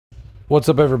What's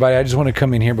up, everybody? I just want to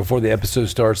come in here before the episode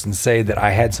starts and say that I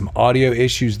had some audio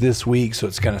issues this week, so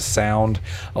it's going to sound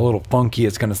a little funky.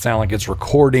 It's going to sound like it's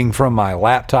recording from my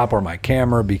laptop or my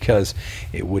camera because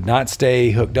it would not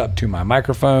stay hooked up to my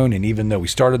microphone, and even though we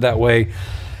started that way,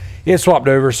 it swapped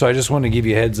over. So I just wanted to give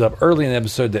you a heads up early in the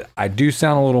episode that I do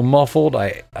sound a little muffled.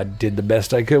 I did the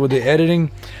best I could with the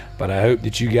editing, but I hope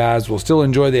that you guys will still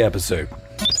enjoy the episode.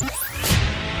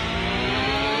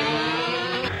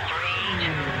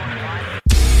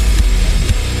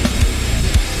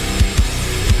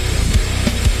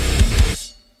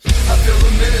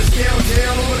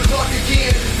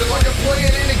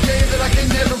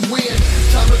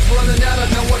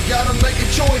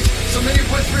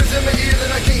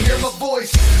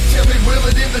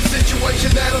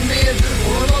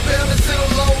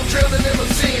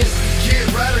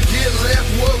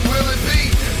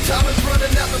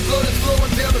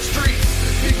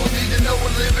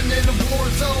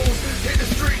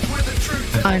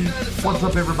 What's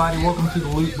up, everybody? Welcome to the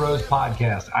Loot Bros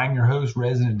podcast. I'm your host,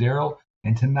 Resident Darrell,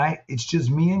 and tonight it's just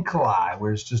me and Kalai,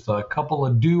 where it's just a couple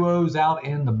of duos out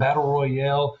in the battle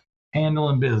royale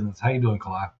handling business. How you doing,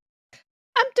 Kalai?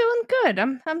 I'm doing good.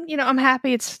 I'm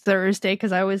happy it's Thursday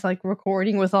because I was like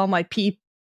recording with all my cricket.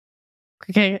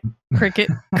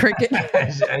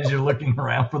 as you're looking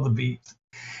around for the beats.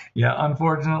 Yeah,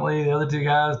 unfortunately, the other two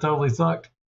guys totally sucked,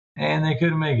 and they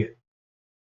couldn't make it.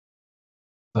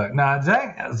 So now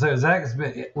Zach's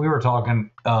been. We were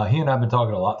talking. He and I've been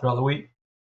talking a lot throughout the week,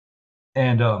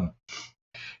 and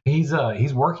he's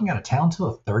working out of town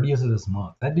till the 30th of this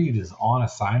month. That dude is on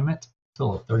assignment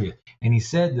till the 30th, and he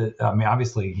said that. I mean,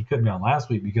 obviously he couldn't be on last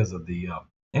week because of the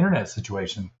internet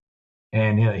situation,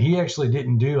 and he actually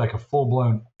didn't do like a full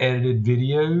blown edited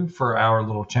video for our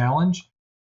little challenge.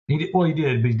 He did, but he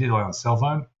did it on his cell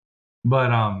phone.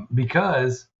 But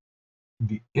because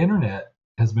the internet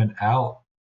has been out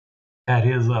at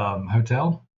his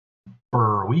hotel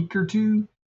for a week or two,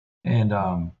 and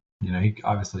he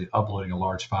obviously uploading a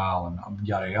large file and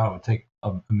yada yada would take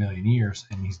a million years,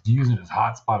 and he's using his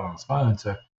hotspot on his phone,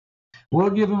 so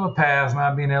we'll give him a pass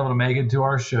not being able to make it to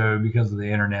our show because of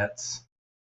the internet's.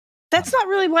 That's not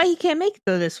really why he can't make it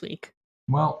though this week.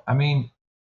 Well, I mean,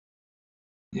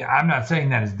 yeah, I'm not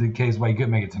saying that is the case why he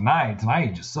couldn't make it tonight. Tonight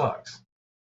he just sucks.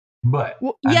 But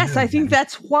yes, I think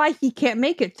that's why he can't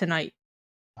make it tonight.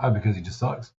 Oh, because he just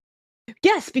sucks?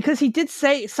 Yes, because he did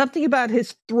say something about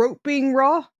his throat being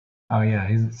raw. Oh, yeah.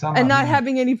 And not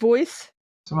having any voice.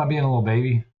 Something about being a little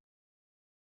baby.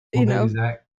 Baby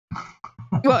Zach.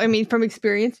 Well, I mean, from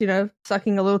experience,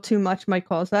 sucking a little too much might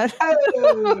cause that.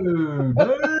 Oh,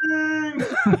 dang.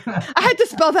 I had to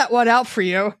spell that one out for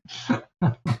you.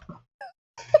 I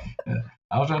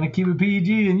was trying to keep it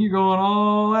PG, and you're going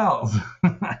all out.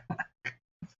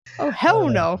 Oh, hell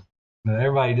no.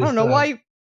 Everybody just...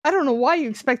 I don't know why you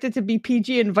expect it to be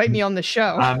PG and invite me on the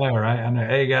show. I know, right? I know.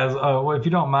 Hey, guys, well, if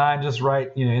you don't mind, just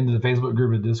write into the Facebook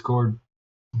group of Discord.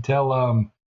 Tell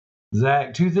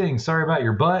Zach two things. Sorry about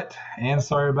your butt, and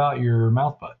sorry about your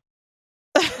mouth butt.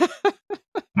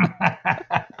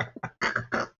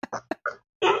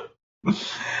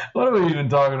 What are we even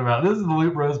talking about? This is the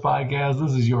Loot Bros podcast.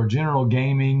 This is your general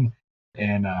gaming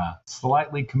and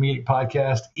slightly comedic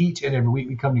podcast. Each and every week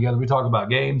we come together. We talk about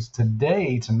games.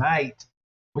 Tonight,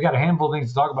 we got a handful of things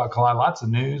to talk about, Kalai. Lots of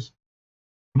news.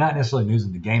 Not necessarily news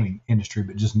in the gaming industry,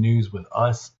 but just news with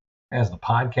us as the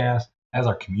podcast, as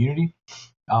our community.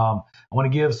 I want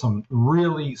to give some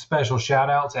really special shout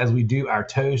outs as we do our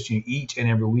toast. Each and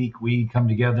every week we come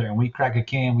together and we crack a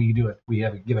can. We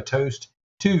give a toast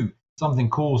to something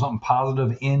cool, something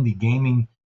positive in the gaming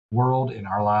world, in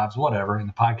our lives, whatever, in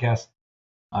the podcast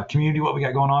community, what we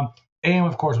got going on. And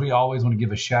of course, we always want to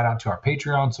give a shout out to our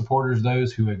Patreon supporters,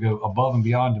 those who go above and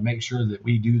beyond to make sure that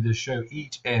we do this show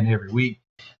each and every week.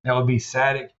 That would be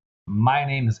Sadik, My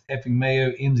Name is Effing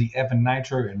Mayo, MZ Effing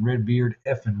Nitro, and Redbeard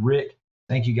Effing Rick.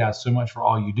 Thank you guys so much for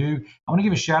all you do. I want to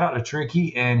give a shout out to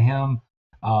Tricky and him,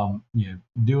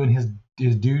 doing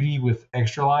his duty with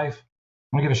Extra Life.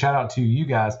 I want to give a shout out to you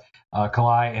guys,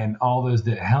 Kalai, and all those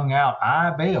that hung out. I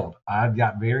bailed. I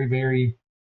got very, very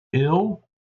ill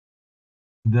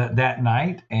that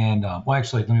night, and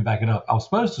actually, let me back it up. I was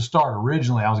supposed to start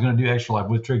originally. I was going to do Extra Life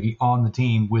with Tricky on the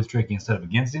team with Tricky instead of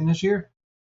against him this year,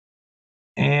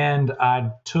 and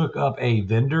I took up a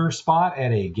vendor spot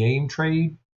at a game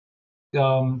trade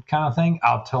kind of thing.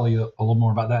 I'll tell you a little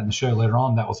more about that in the show later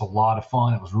on. That was a lot of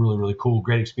fun. It was really, really cool,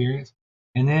 great experience.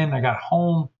 And then I got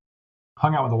home,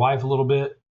 hung out with the wife a little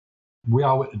bit. We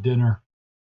all went to dinner,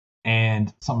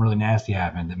 and something really nasty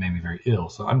happened that made me very ill.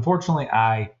 So unfortunately,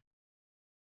 I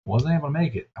wasn't able to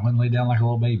make it. I went and laid down like a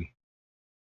little baby.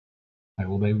 Like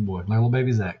little baby boy, like little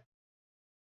baby Zach.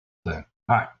 So, all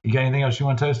right. You got anything else you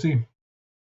want to toast to?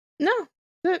 No,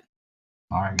 good.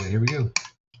 All right, good. Here we go.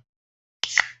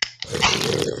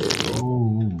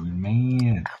 Oh,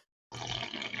 man. I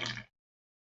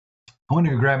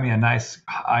wanted to grab me a nice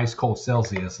ice cold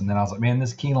Celsius, and then I was like, man,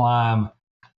 this key lime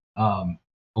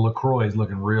LaCroix is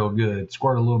looking real good.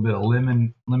 Squirt a little bit of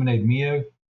lemonade Mio.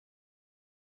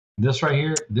 This right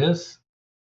here, this,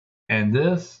 and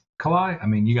this, Kalai. I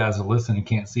mean, you guys are listening and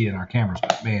can't see it in our cameras,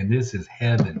 but man, this is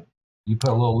heaven. You put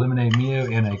a little lemonade Mio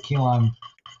in a key lime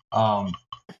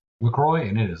LaCroix,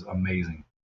 and it is amazing.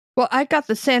 Well, I got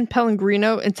the San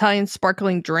Pellegrino Italian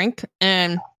sparkling drink,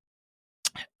 and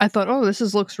I thought, oh,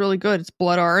 looks really good. It's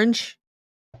blood orange.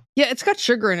 Yeah, it's got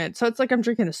sugar in it, so it's like I'm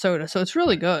drinking a soda, so it's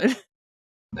really good.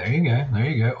 There you go. There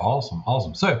you go. Awesome.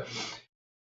 Awesome. So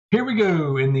here we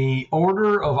go. In the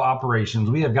order of operations,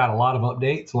 we have got a lot of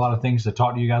updates, a lot of things to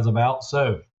talk to you guys about.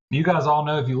 So you guys all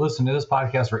know, if you listen to this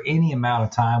podcast for any amount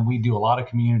of time, we do a lot of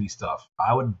community stuff.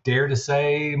 I would dare to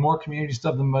say more community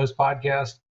stuff than most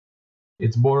podcasts.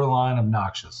 It's borderline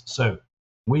obnoxious. So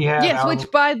we have... Yes,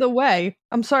 which, by the way,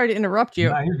 I'm sorry to interrupt you.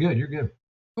 No, you're good. You're good.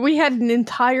 We had an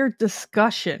entire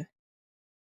discussion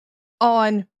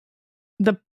on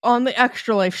the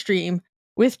Extra Life stream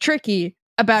with Tricky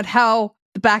about how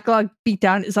the backlog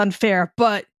beatdown is unfair,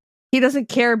 but he doesn't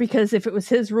care because if it was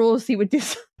his rules, he would do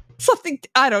something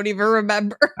I don't even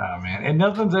remember. Oh man, and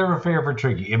nothing's ever fair for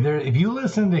Tricky. If you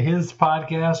listen to his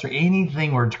podcast or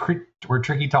anything where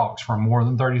Tricky talks for more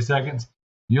than 30 seconds,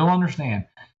 you'll understand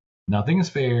nothing is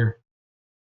fair.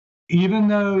 Even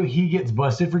though he gets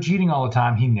busted for cheating all the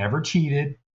time, he never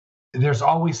cheated. There's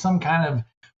always some kind of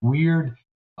weird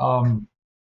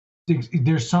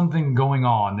there's something going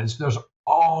on. There's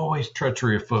always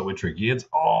treachery afoot with Tricky. It's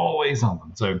always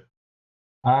something. So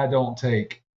I don't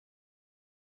take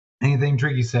anything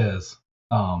Tricky says.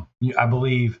 I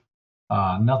believe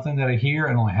nothing that I hear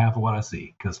and only half of what I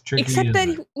see. Because Tricky Except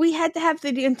that we had to have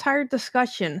the entire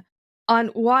discussion on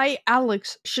why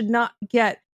Alex should not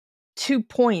get 2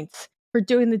 points for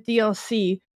doing the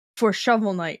DLC for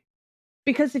Shovel Knight.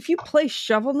 Because if you play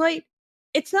Shovel Knight,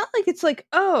 it's not like it's like,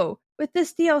 oh, with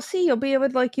this DLC, you'll be able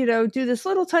to, do this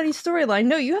little tiny storyline.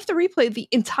 No, you have to replay the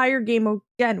entire game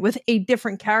again with a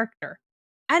different character.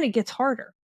 And it gets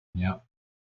harder. Yep.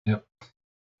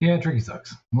 Yeah, Tricky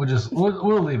sucks.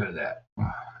 We'll leave it at that.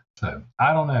 So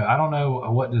I don't know. I don't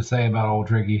know what to say about old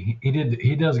Tricky.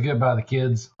 He does good by the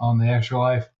kids on the Extra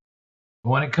Life.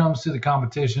 But when it comes to the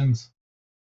competitions,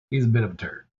 he's a bit of a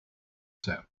turd.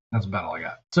 So that's about all I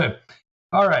got. So,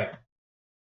 all right.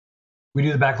 We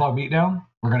do the backlog beatdown.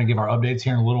 We're going to give our updates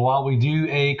here in a little while. We do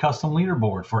a custom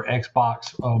leaderboard for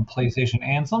Xbox, PlayStation,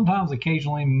 and sometimes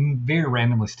occasionally, very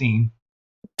randomly, Steam.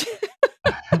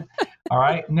 All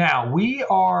right. Now, we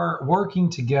are working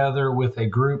together with a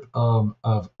group of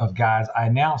guys. I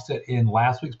announced it in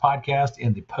last week's podcast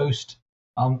in the post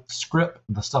script,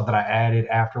 the stuff that I added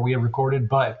after we had recorded.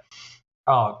 But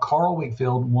Carl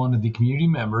Wakefield, one of the community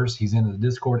members, he's in the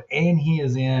Discord, and he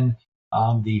is in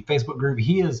the Facebook group.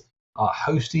 He is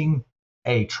hosting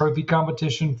a trophy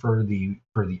competition for the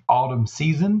autumn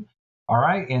season. All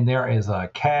right, and there is a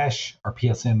cash, or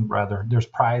PSN rather. There's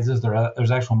prizes.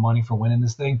 There's actual money for winning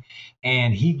this thing,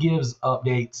 and he gives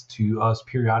updates to us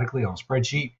periodically on a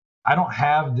spreadsheet. I don't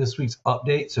have this week's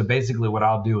update, so basically what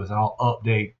I'll do is I'll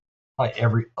update like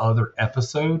every other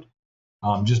episode,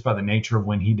 just by the nature of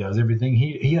when he does everything.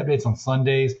 He updates on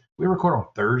Sundays. We record on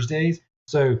Thursdays,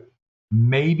 so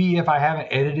maybe if I haven't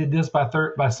edited this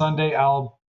by Sunday,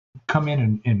 I'll come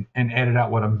in and edit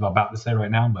out what I'm about to say right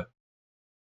now. But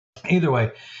either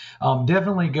way,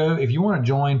 definitely go. If you want to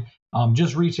join,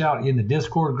 just reach out in the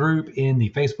Discord group, in the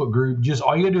Facebook group. Just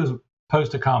all you gotta do is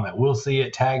post a comment. We'll see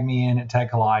it, tag me in it,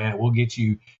 tag Kalai in it. We'll get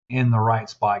you in the right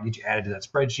spot, get you added to that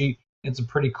spreadsheet. It's a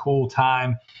pretty cool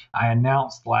time. I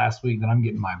announced last week that I'm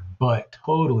getting my butt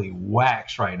totally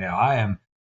waxed right now. I am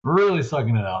really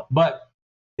sucking it up, but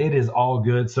it is all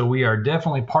good. So we are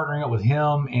definitely partnering up with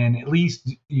him, and at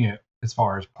least, as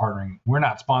far as partnering, we're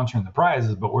not sponsoring the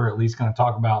prizes, but we're at least going to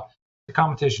talk about the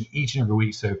competition each and every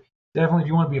week. So definitely, if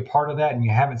you want to be a part of that and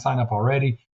you haven't signed up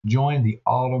already, join the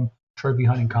Autumn Trophy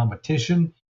Hunting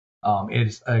Competition.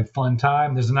 It's a fun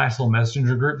time. There's a nice little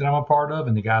messenger group that I'm a part of,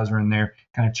 and the guys are in there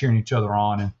kind of cheering each other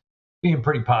on and being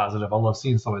pretty positive. I love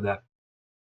seeing stuff like that.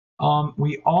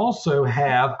 We also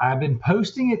have, I've been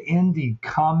posting it in the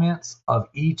comments of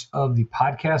each of the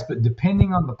podcasts, but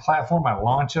depending on the platform I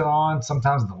launch it on,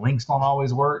 sometimes the links don't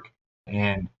always work.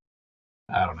 And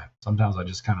I don't know. Sometimes I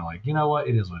just kind of like, you know what?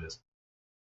 It is what it is.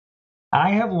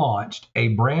 I have launched a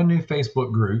brand new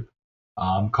Facebook group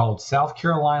called South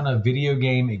Carolina Video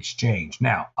Game Exchange.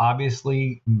 Now,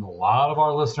 obviously, a lot of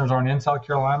our listeners aren't in South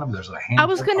Carolina, but there's a handful. I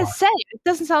was going to say, it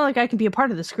doesn't sound like I can be a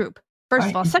part of this group. First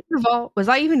of all. Second of all, was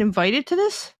I even invited to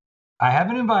this? I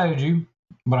haven't invited you,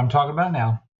 but I'm talking about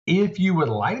now. If you would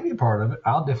like to be a part of it,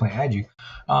 I'll definitely add you.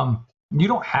 You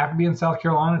don't have to be in South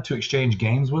Carolina to exchange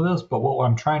games with us, but what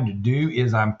I'm trying to do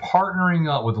is I'm partnering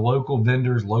up with local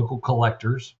vendors, local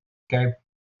collectors, okay,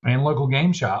 and local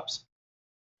game shops.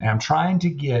 And I'm trying to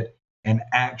get an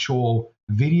actual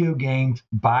video game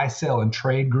buy, sell, and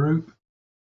trade group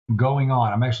going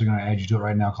on. I'm actually going to add you to it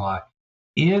right now, Kalai,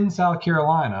 in South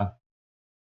Carolina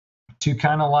to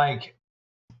kind of like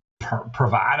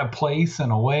provide a place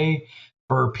and a way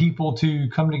for people to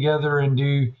come together and do,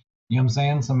 you know what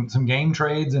I'm saying, some game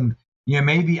trades. And, you know,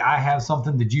 maybe I have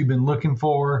something that you've been looking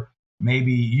for.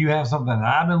 Maybe you have something that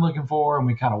I've been looking for, and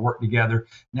we kind of work together.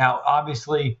 Now,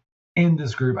 obviously, in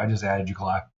this group, I just added you,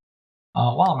 Kalai.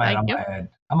 While I'm at it,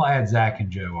 I'm gonna add Zach and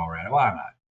Joe already. Why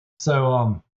not?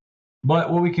 So,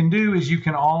 but what we can do is you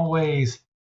can always,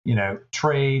 you know,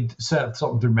 trade, set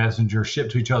something through Messenger, ship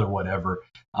to each other, whatever.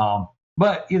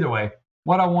 But either way,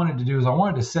 what I wanted to do is I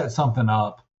wanted to set something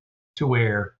up to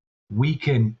where we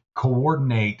can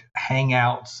coordinate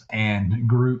hangouts and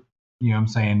group, you know what I'm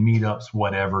saying, meetups,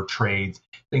 whatever, trades,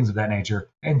 things of that nature,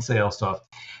 and sales stuff.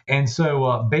 And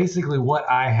so basically what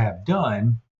I have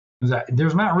done is that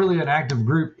there's not really an active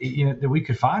group, you know, that we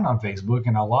could find on Facebook.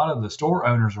 And a lot of the store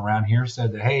owners around here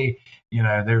said that, hey, you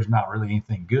know, there's not really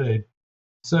anything good.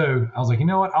 So I was like, you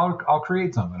know what, I'll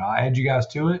create something. I'll add you guys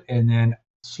to it. And then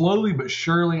slowly but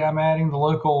surely I'm adding the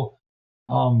local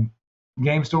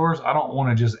game stores. I don't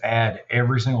want to just add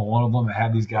every single one of them and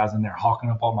have these guys in there hawking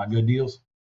up all my good deals.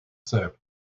 So,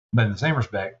 but in the same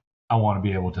respect, I want to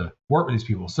be able to work with these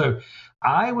people. So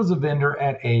I was a vendor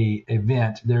at a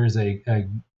event. There's a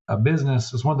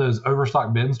business. It's one of those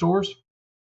overstock bin stores.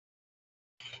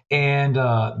 And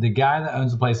the guy that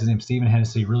owns the place, his name's Stephen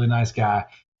Hennessy, really nice guy.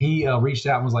 He reached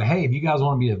out and was like, hey, if you guys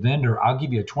want to be a vendor, I'll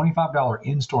give you a $25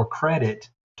 in-store credit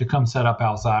to come set up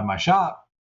outside my shop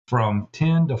from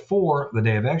 10 to 4 the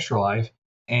day of Extra Life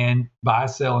and buy,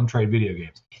 sell, and trade video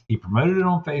games. He promoted it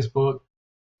on Facebook.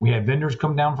 We had vendors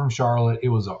come down from Charlotte. It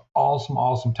was an awesome,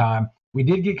 awesome time. We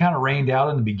did get kind of rained out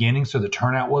in the beginning, so the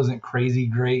turnout wasn't crazy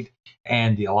great,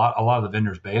 and a lot of the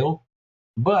vendors bailed.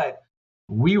 But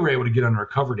we were able to get under a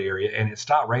covered area, and it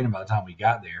stopped raining by the time we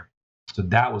got there. So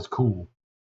that was cool.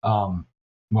 Well,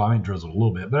 I mean, it drizzled a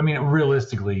little bit, but I mean,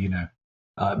 realistically, you know,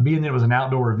 being that it was an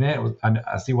outdoor event,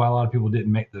 I see why a lot of people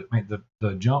didn't make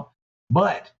the jump.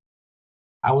 But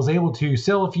I was able to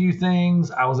sell a few things.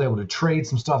 I was able to trade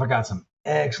some stuff. I got some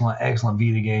excellent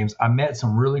Vita games. I met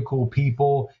some really cool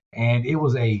people, and it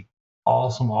was a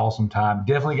awesome time.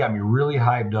 Definitely got me really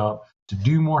hyped up to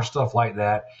do more stuff like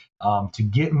that, to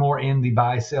get more in the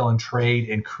buy, sell, and trade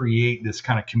and create this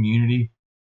kind of community.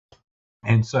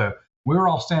 And so we were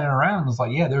all standing around and it's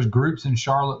like, yeah, there's groups in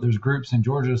Charlotte, there's groups in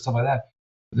Georgia, stuff like that.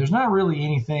 But there's not really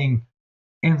anything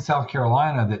in South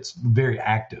Carolina that's very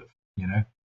active, you know?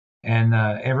 And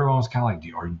everyone was kind of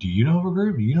like, do you know of a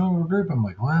group? Do you know of a group? I'm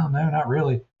like, well, no, not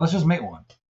really. Let's just make one.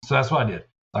 So that's what I did.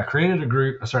 I created a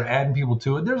group. I started adding people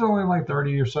to it. There's only like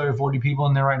 30 or so, 40 people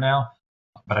in there right now,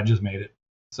 but I just made it.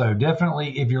 So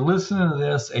definitely, if you're listening to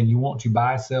this and you want to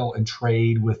buy, sell, and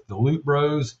trade with the Loot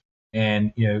Bros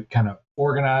and, you know, kind of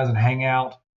organize and hang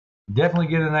out, definitely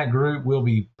get in that group. We'll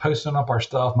be posting up our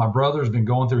stuff. My brother's been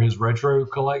going through his retro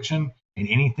collection, and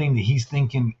anything that he's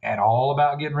thinking at all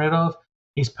about getting rid of,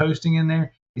 he's posting in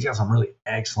there. He's got some really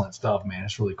excellent stuff, man.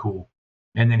 It's really cool.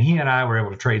 And then he and I were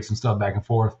able to trade some stuff back and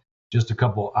forth, just a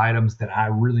couple items that I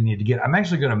really need to get. I'm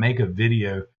actually going to make a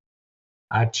video.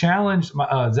 I challenged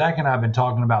Zach and I have been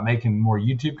talking about making more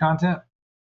YouTube content.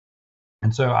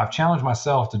 And so I've challenged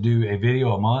myself to do a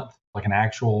video a month, like an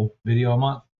actual video a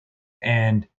month.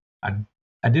 And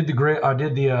I did the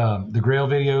Grail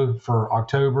video for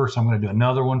October, so I'm going to do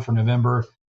another one for November.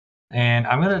 And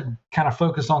I'm going to kind of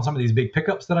focus on some of these big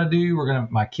pickups that I do.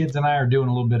 My kids and I are doing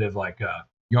a little bit of like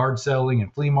yard selling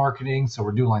and flea marketing. So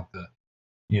we're doing like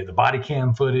the body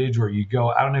cam footage where you go.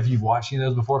 I don't know if you've watched any of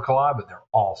those before, Kalai, but they're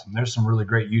awesome. There's some really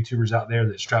great YouTubers out there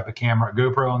that strap a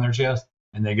GoPro on their chest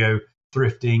and they go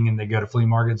thrifting and they go to flea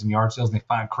markets and yard sales and they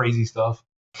find crazy stuff.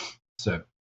 So,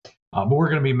 but we're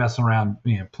going to be messing around,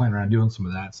 playing around doing some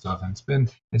of that stuff. And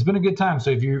it's been a good time.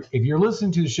 So if you're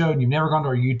listening to the show and you've never gone to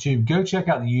our YouTube, go check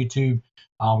out the YouTube.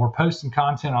 We're posting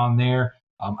content on there.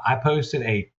 I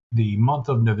posted the month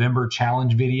of November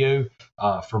challenge video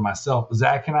for myself.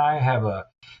 Zach and I have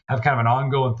kind of an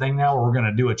ongoing thing now where we're going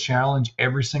to do a challenge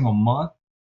every single month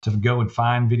to go and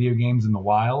find video games in the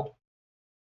wild.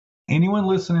 anyone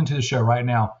listening to the show right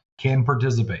now can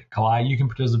participate. Kalai, you can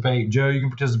participate. Joe, you can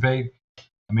participate.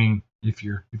 I mean, if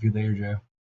you're there, Joe.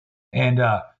 And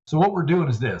so what we're doing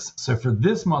is this. So for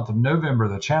this month of November,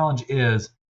 the challenge is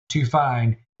to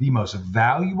find the most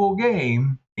valuable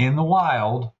game in the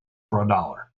wild for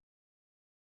 $1.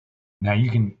 Now you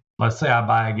can, let's say I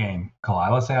buy a game,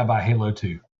 Kalai. Let's say I buy Halo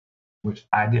 2, which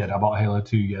I did. I bought Halo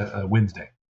 2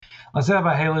 Wednesday. Let's say I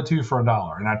buy Halo 2 for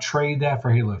 $1, and I trade that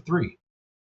for Halo 3.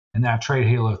 And then I trade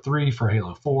Halo 3 for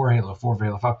Halo 4, Halo 4 for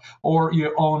Halo 5. Or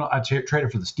I trade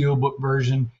it for the Steelbook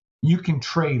version. You can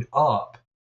trade up.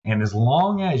 And as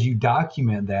long as you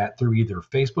document that through either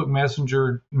Facebook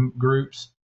Messenger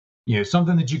groups,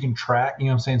 something that you can track,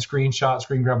 screenshot,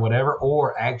 screen grab, whatever,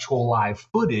 or actual live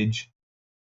footage,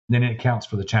 then it counts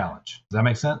for the challenge. Does that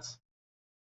make sense?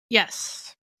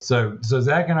 Yes. So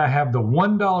Zach and I have the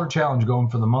 $1 challenge going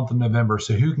for the month of November.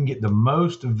 So who can get the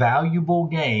most valuable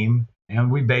game? And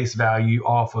we base value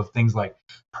off of things like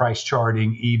price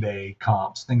charting, eBay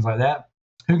comps, things like that.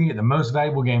 Who can get the most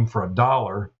valuable game for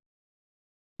 $1?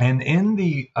 And in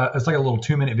the, it's like a little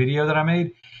 2-minute video that I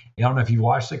made. I don't know if you've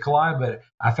watched it, Kalai, but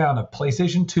I found a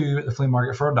PlayStation 2 at the flea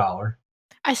market for $1.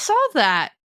 I saw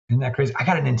that. Isn't that crazy? I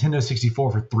got a Nintendo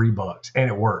 64 for $3, and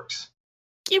it works.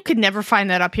 You could never find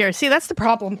that up here. See, that's the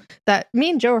problem. That me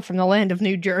and Joe are from the land of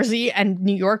New Jersey and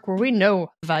New York, where we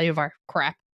know the value of our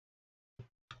crap.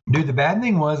 Dude, the bad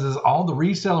thing is all the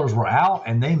resellers were out,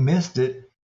 and they missed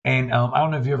it. And I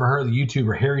don't know if you ever heard of the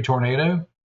YouTuber Harry Tornado.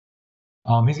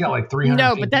 He's got like 300.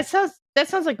 No, but that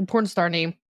sounds like a porn star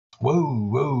name.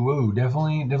 Whoa.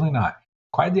 Definitely not.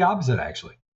 Quite the opposite,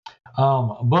 actually.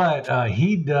 But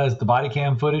he does the body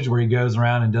cam footage where he goes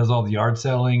around and does all the yard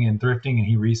selling and thrifting, and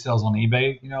he resells on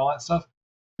eBay, all that stuff.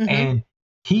 Mm-hmm. And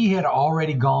he had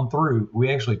already gone through.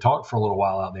 We actually talked for a little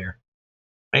while out there,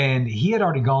 and he had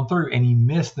already gone through, and he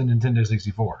missed the Nintendo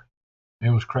 64. It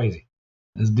was crazy.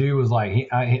 This dude was like,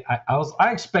 I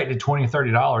expected $20 or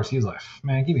 $30. He was like,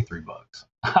 man, give me $3.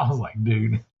 I was like,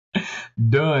 dude,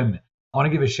 done. I want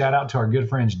to give a shout out to our good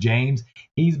friends, James.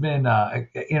 He's been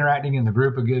interacting in the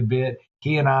group a good bit.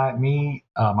 He and I,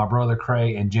 my brother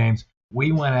Cray, and James,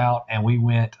 we went out and we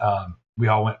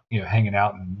all went, hanging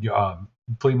out and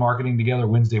flea marketing together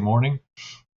Wednesday morning,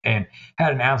 and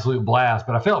had an absolute blast.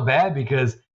 But I felt bad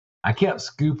because I kept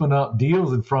scooping up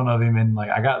deals in front of him, and like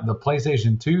I got the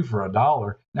PlayStation 2 for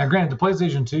 $1. Now, granted, the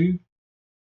PlayStation 2,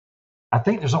 I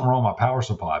think there's something wrong with my power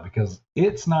supply because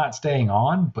it's not staying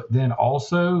on, but then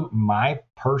also my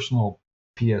personal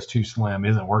PS2 Slim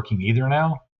isn't working either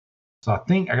now. So I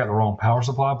think I got the wrong power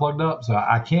supply plugged up. So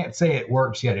I can't say it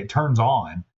works yet. It turns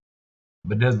on,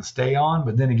 but doesn't stay on.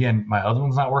 But then again, my other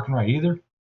one's not working right either.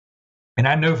 And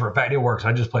I know for a fact it works.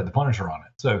 I just played the Punisher on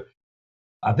it. So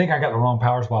I think I got the wrong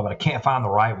power supply, but I can't find the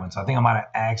right one. So I think I might have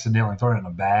accidentally thrown it in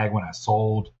a bag when I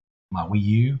sold my Wii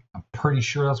U. I'm pretty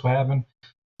sure that's what happened.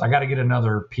 So I got to get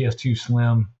another PS2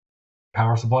 Slim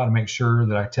power supply to make sure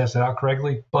that I test it out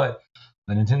correctly. But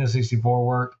the Nintendo 64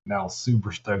 worked, and I was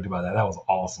super stoked about that. That was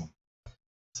awesome.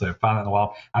 So find that in a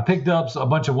while. I picked up a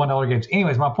bunch of $1 games.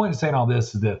 Anyways, my point in saying all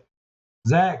this is that,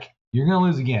 Zach, you're going to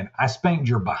lose again. I spanked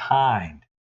your behind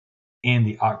in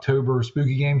the October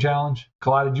Spooky Game Challenge.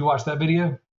 Kalai, did you watch that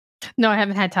video? No, I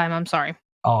haven't had time. I'm sorry.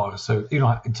 Oh, so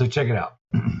so check it out.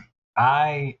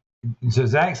 So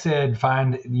Zach said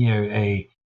find the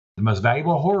most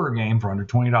valuable horror game for under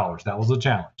 $20. That was the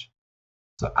challenge.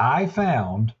 So I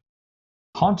found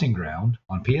Haunting Ground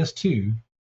on PS2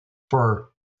 for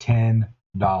 $10.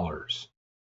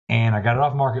 And I got it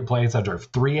off Marketplace. I drove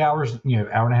 3 hours,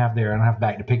 hour and a half there, and a half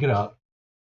back to pick it up.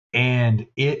 And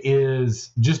it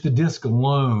is just the disc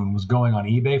alone was going on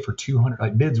eBay for $200.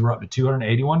 Like bids were up to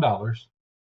 $281.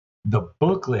 The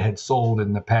booklet had sold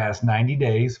in the past 90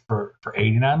 days for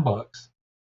 $89.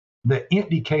 The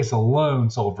empty case alone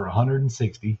sold for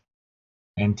 $160.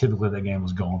 And typically that game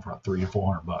was going for about $300 to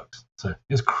 $400. So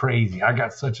it's crazy. I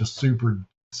got such a super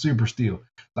steal.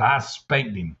 So I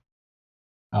spanked him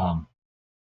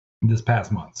this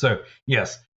past month. So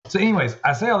yes. So anyways,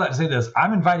 I say all that to say this.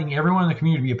 I'm inviting everyone in the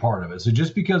community to be a part of it. So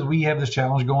just because we have this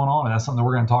challenge going on, and that's something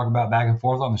we're going to talk about back and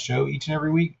forth on the show each and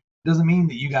every week, doesn't mean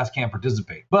that you guys can't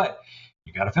participate. But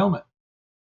you got to film it.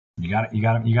 You got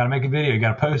to make a video. You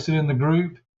got to post it in the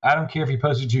group. I don't care if you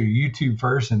post it to your YouTube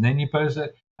first and then you post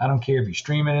it. I don't care if you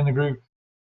stream it in the group,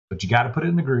 but you got to put it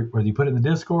in the group, whether you put it in the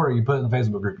Discord or you put it in the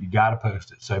Facebook group. You got to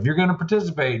post it. So if you're going to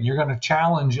participate and you're going to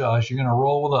challenge us, you're going to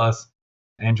roll with us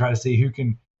and try to see if you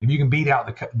can beat out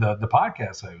the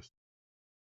podcast host.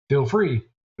 Feel free,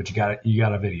 but you got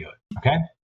to video it. Okay.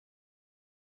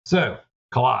 So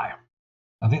Kalai,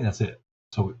 I think that's it.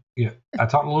 So yeah, I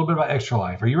talked a little bit about Extra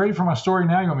Life. Are you ready for my story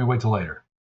now? You want me to wait till later?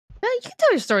 You can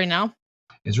tell your story now.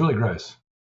 It's really gross.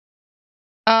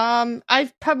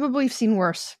 I've probably seen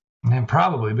worse. And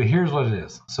probably, but here's what it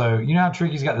is. So you know how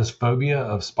Tricky's got this phobia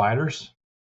of spiders?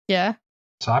 Yeah.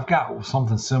 So I've got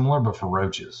something similar, but for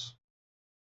roaches.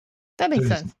 That makes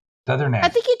sense. They're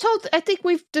nasty. I think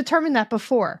we've determined that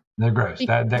before. They're gross.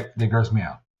 They gross me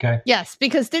out. Okay. Yes,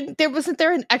 because wasn't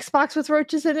there an Xbox with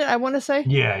roaches in it? I want to say.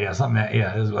 Yeah, something that.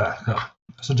 Yeah. It was,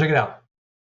 so check it out.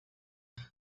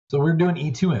 So we're doing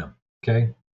E2M.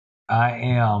 Okay. I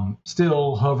am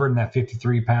still hovering that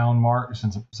 53-pound mark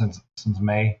since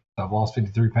May. So I've lost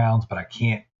 53 pounds, but I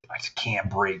just can't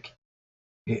break.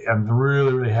 I'm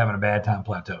really, really having a bad time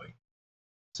plateauing.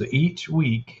 So each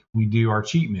week we do our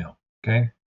cheat meal.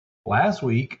 Okay. Last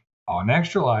week on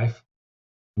Extra Life,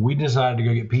 we decided to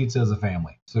go get pizza as a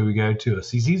family. So we go to a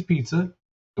CC's Pizza.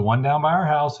 The one down by our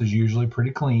house is usually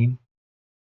pretty clean.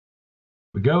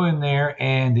 We go in there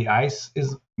and the ice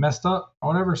is messed up or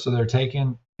whatever. So they're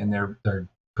taking and they're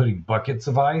putting buckets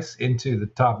of ice into the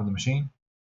top of the machine.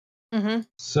 Mm-hmm.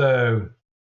 So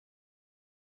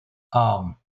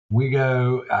we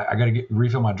go, I got to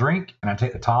refill my drink and I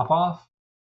take the top off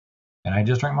and I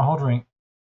just drank my whole drink,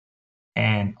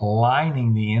 and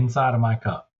lining the inside of my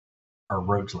cup are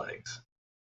roach legs.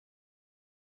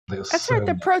 That's right,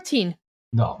 the protein.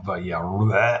 No, but yeah.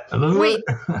 Wait,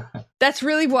 that's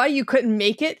really why you couldn't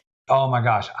make it? Oh my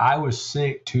gosh, I was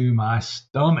sick to my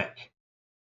stomach.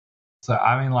 So,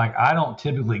 I mean, like, I don't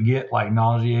typically get like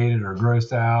nauseated or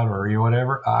grossed out or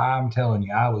whatever. I'm telling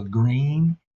you, I was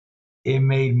green. It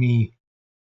made me,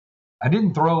 I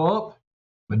didn't throw up,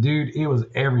 but dude, it was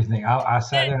everything. I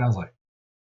sat there and I was like,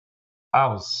 I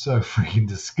was so freaking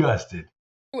disgusted.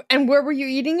 And where were you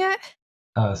eating at?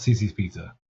 CC's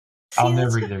Pizza. I'll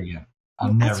never eat there again.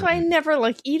 That's why I never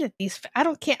like eat at these. I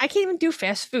can't even do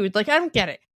fast food. Like, I don't get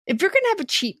it. If you're going to have a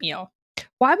cheat meal,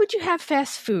 why would you have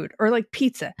fast food or like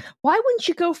pizza? Why wouldn't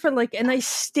you go for like a nice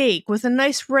steak with a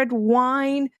nice red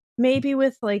wine, maybe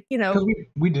with like, you know. Because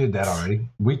we did that already.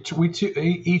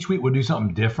 Each week we'll do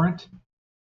something different.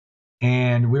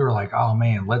 And we were like, oh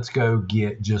man, let's go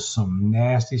get just some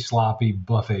nasty, sloppy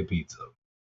buffet pizza.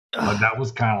 But that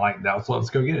was kind of like, let's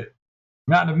go get it.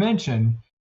 Not to mention,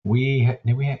 we had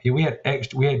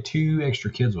 2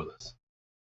 extra kids with us.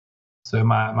 So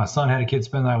my son had a kid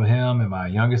spend the night with him, and my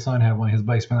youngest son had one of his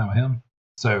buddies spend the night with him.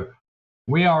 So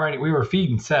we were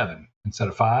feeding 7 instead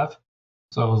of 5.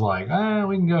 So I was like,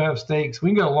 we can go have steaks.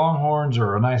 We can go to Longhorns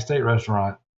or a nice steak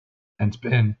restaurant and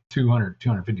spend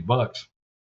 $250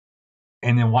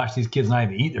 and then watch these kids not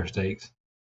even eat their steaks.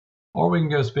 Or we can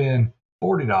go spend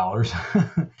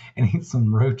 $40 and eat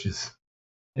some roaches.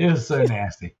 It was so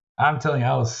nasty. I'm telling you,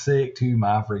 I was sick to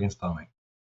my freaking stomach.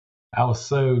 I was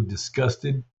so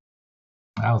disgusted.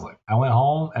 I went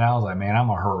home and I was like, man, I'm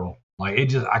a hurl. Like,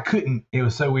 I couldn't, it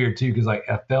was so weird too, because like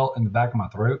I felt in the back of my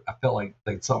throat, I felt like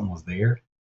something was there.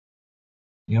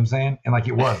 You know what I'm saying? And like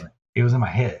it wasn't. It was in my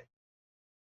head.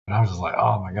 And I was just like,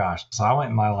 oh my gosh. So I went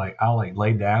and I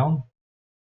laid down.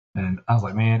 And I was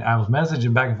like, man, I was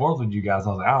messaging back and forth with you guys. I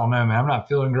was like, I don't know, man, I'm not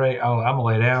feeling great. I'm going to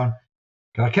lay down.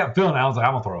 Because I kept feeling it. I was like,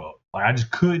 I'm going to throw up. Like, I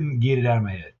just couldn't get it out of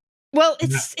my head. Well,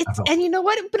 and you know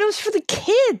what? But it was for the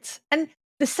kids. And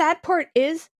the sad part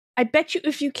is, I bet you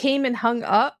if you came and hung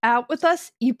out with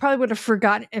us, you probably would have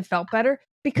forgotten and felt better,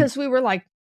 because we were like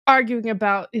arguing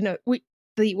about, you know,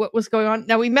 what was going on.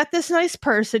 Now, we met this nice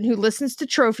person who listens to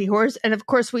Trophy Horse. And of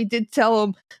course, we did tell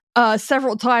him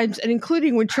several times, and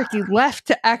including when Tricky left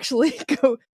to actually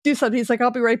go do something. He's like,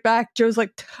 I'll be right back. Joe's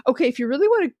like, okay, if you really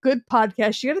want a good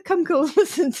podcast, you got to come go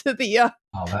listen to the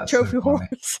Trophy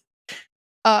Horse.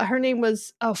 Her name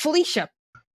was Felicia.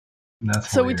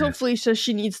 So we told Felicia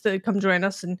she needs to come join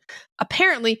us. And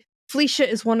apparently, Felicia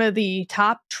is one of the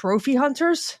top trophy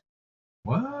hunters.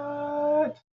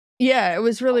 What? Yeah, it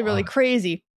was really, really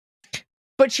crazy.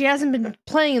 But she hasn't been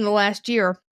playing in the last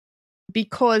year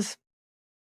because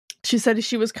she said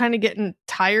she was kind of getting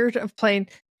tired of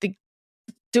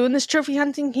doing this trophy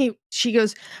hunting. She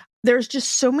goes, there's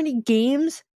just so many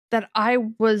games that I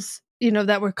was, you know,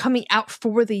 that were coming out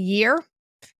for the year.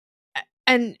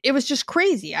 And it was just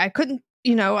crazy. I couldn't,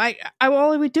 you know,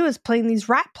 all I would do is playing these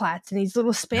rat plats and these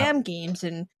little spam games,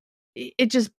 and it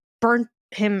just burnt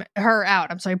her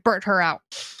out.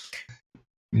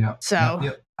 Yeah.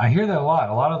 So I hear that a lot.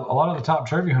 A lot of the top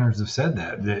trophy hunters have said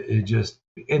that it just,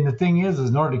 and the thing is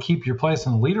in order to keep your place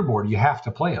on the leaderboard, you have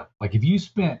to play them. Like if you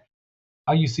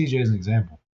I'll use CJ as an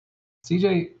example.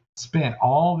 CJ spent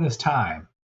all this time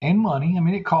and money. I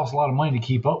mean, it costs a lot of money to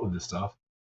keep up with this stuff.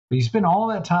 But you spend all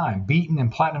that time beating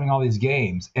and platinuming all these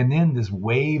games, and then this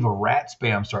wave of rat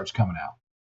spam starts coming out.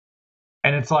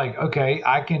 And it's like, okay,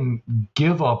 I can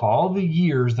give up all the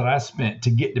years that I spent to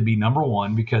get to be number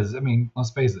one because, I mean, let's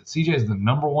face it, CJ is the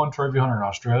number one trophy hunter in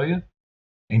Australia,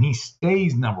 and he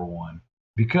stays number one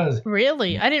because,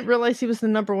 Really? I didn't realize he was the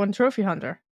number one trophy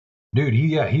hunter. dude,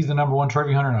 he's the number one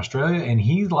trophy hunter in Australia, and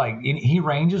he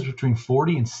ranges between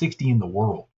 40 and 60 in the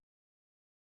world.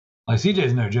 Like,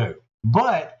 CJ's no joke.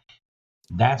 But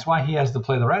that's why he has to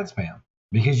play the rat spam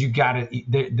because you got to,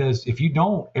 if you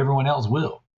don't, everyone else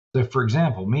will. So, for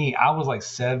example, me, I was like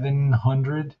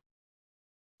 700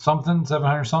 something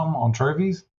on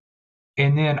trophies.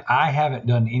 And then I haven't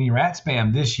done any rat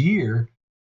spam this year.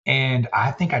 And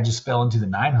I think I just fell into the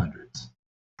 900s.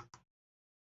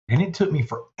 And it took me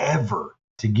forever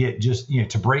to get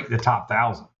to break the top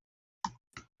 1,000.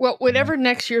 Well, whatever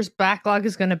next year's backlog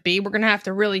is going to be, we're going to have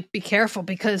to really be careful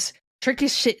because Trick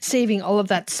is saving all of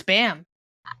that spam.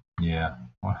 Yeah.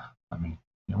 Well, I mean,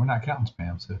 we're not counting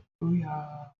spam. So,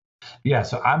 booyah. Yeah,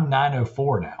 so I'm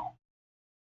 904 now.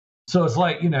 So it's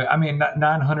like,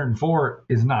 904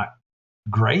 is not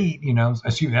great,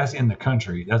 Excuse me, that's in the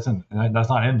country. That's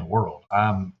not in the world.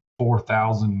 I'm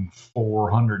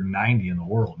 4,490 in the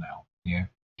world now. Yeah.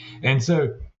 And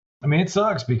so, I mean, it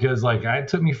sucks because it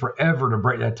took me forever to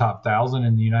break that top 1,000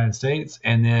 in the United States.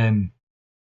 And then,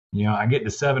 I get to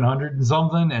 700 and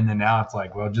something. And then now it's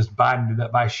like, well, just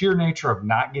by sheer nature of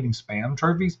not getting spam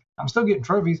trophies, I'm still getting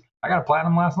trophies. I got a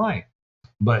platinum last night,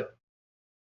 but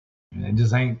it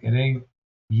just ain't.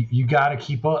 You got to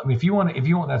keep up. I mean, if you want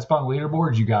that spunk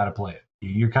leaderboard, you got to play it.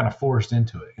 You're kind of forced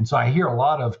into it. And so I hear a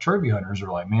lot of trophy hunters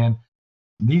are like, man,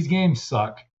 these games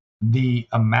suck. The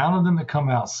amount of them that come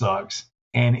out sucks.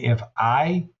 And if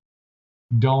I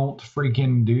don't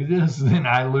freaking do this, then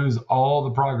I lose all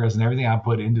the progress and everything I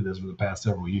put into this for the past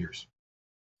several years.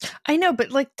 I know,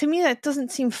 but to me, that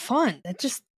doesn't seem fun.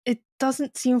 It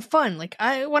doesn't seem fun.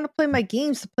 I want to play my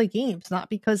games to play games, not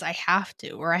because I have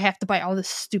to, or I have to buy all this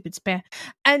stupid spam.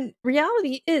 And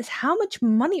reality is, how much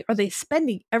money are they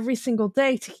spending every single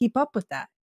day to keep up with that?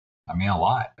 I mean, a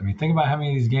lot. I mean, think about how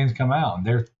many of these games come out, and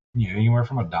they're anywhere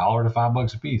from $1 to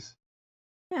 $5 a piece.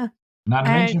 Yeah. Not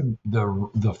to mention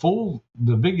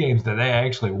the big games that they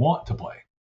actually want to play.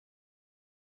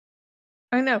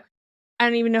 I know. I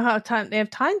don't even know how they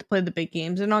have time to play the big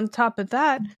games, and on top of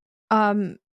that,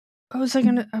 I was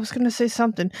gonna say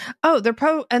something. Oh,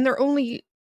 they're only.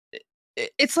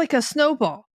 It's like a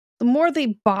snowball. The more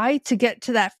they buy to get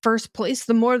to that first place,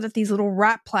 the more that these little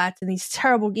rat plats and these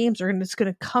terrible games are just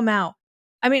going to come out.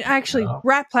 I mean, actually,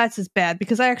 rat plats is bad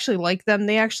because I actually like them.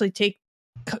 They actually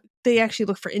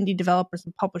look for indie developers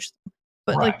and publish them.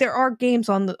 But there are games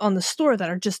on the store that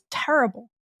are just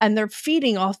terrible, and they're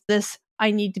feeding off this.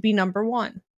 I need to be number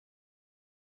one.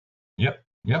 Yep.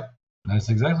 That's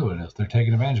exactly what it is. They're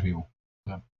taking advantage of people.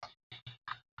 So.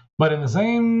 But in the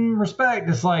same respect,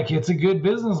 it's like it's a good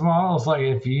business model. It's like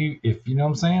if you know what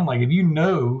I'm saying,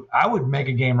 I would make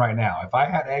a game right now. If I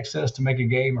had access to make a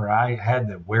game or I had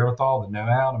the wherewithal, the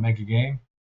know-how to make a game,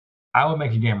 I would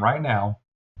make a game right now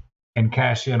and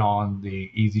cash in on the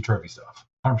easy trophy stuff,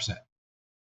 100%.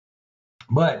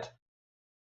 But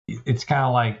it's kind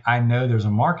of like I know there's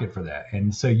a market for that.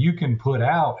 And so you can put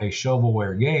out a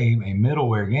shovelware game, a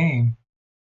middleware game,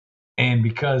 and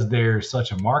because there's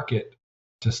such a market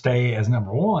to stay as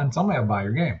number one, somebody will buy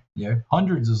your game.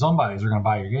 Hundreds of somebodies are going to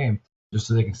buy your game just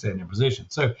so they can stay in their position.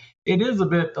 So it is a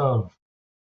bit of,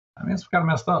 it's kind of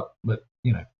messed up, but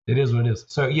it is what it is.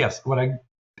 So yes, what I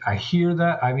hear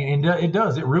that, it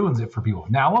does, it ruins it for people.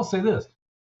 Now I will say this,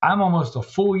 I'm almost a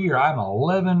full year. I'm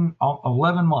 11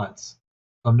 months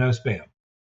of no spam.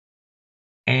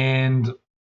 And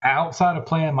outside of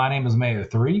playing My Name is Mayo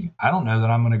 3, I don't know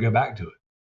that I'm going to go back to it.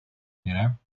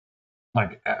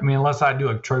 Unless I do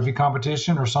a trophy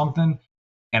competition or something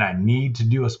and I need to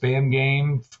do a spam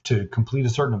game to complete a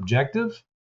certain objective,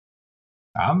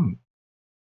 I've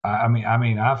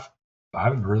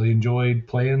really enjoyed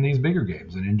playing these bigger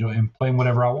games and playing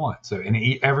whatever I want. So, and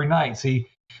every night, see,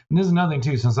 and this is another thing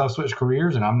too, since I've switched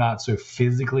careers and I'm not so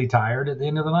physically tired at the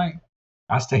end of the night,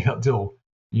 I stay up till,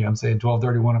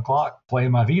 12:30, 1 o'clock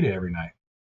playing my Vita every night.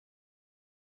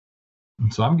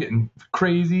 And so I'm getting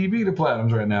crazy Vita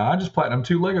platinums right now. I just platinum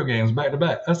 2 Lego games back to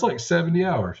back. That's like 70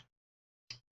 hours.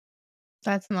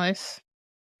 That's nice.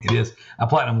 It is. I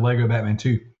platinum Lego Batman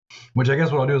 2, which I guess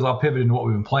what I'll do is I'll pivot into what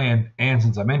we've been playing. And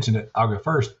since I mentioned it, I'll go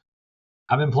first.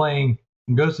 I've been playing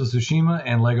Ghost of Tsushima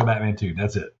and Lego Batman 2.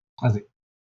 That's it. That's the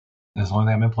only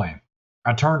thing I've been playing.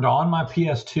 I turned on my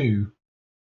PS2.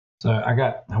 So I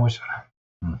got, I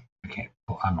can't,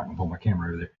 I'm not going to pull my camera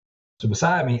over there. So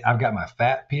beside me, I've got my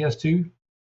fat PS2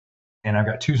 and I've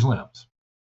got 2 slims.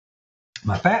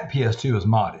 My fat PS2 is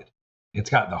modded. it's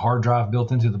got the hard drive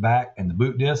built into the back and the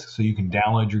boot disk, so you can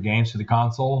download your games to the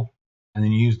console, and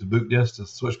then you use the boot disk to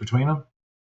switch between them.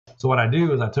 So what I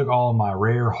do is I took all of my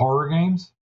rare horror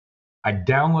games, I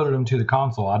downloaded them to the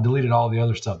console. I deleted all the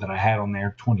other stuff that I had on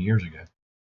there 20 years ago.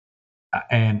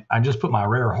 And I just put my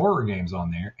rare horror games on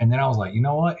there. And then I was like, you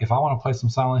know what? If I want to play some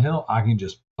Silent Hill, I can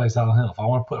just play Silent Hill. If I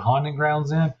want to put Haunting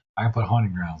Grounds in, I can put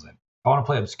Haunting Grounds in. If I want to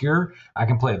play Obscure, I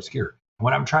can play Obscure. And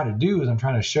what I'm trying to do is I'm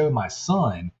trying to show my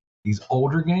son these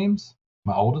older games,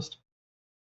 my oldest.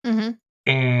 Mm-hmm.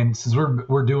 And since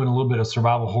we're doing a little bit of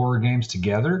survival horror games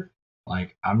together,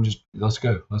 like let's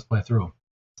go. Let's play through them.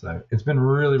 So it's been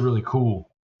really, really cool.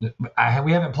 We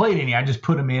haven't played any. I just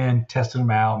put them in, tested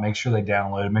them out, make sure they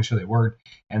downloaded, make sure they worked.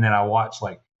 And then I watched,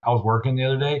 like, I was working the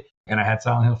other day and I had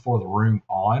Silent Hill 4 The Room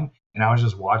on, and I was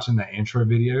just watching that intro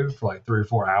video for like 3 or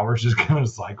 4 hours, just kind of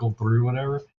cycle through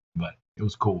whatever. But it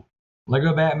was cool.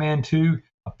 Lego Batman 2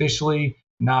 officially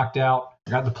knocked out.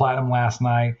 I got the platinum last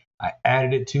night. I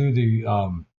added it to the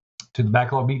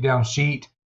backlog beatdown sheet.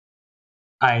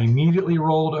 I immediately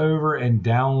rolled over and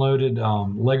downloaded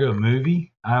Lego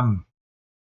Movie. I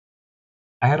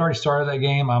had already started that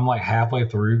game. I'm like halfway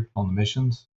through on the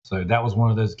missions. So that was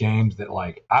one of those games that,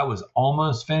 like, I was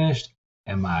almost finished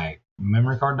and my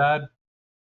memory card died.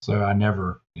 So I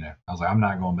never, I was like, I'm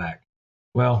not going back.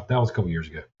 Well, that was a couple years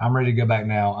ago. I'm ready to go back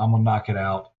now. I'm going to knock it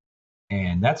out.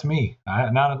 And that's me. Not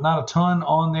a ton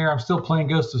on there. I'm still playing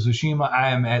Ghost of Tsushima.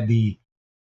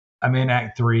 I'm in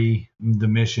Act 3, the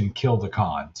mission Kill the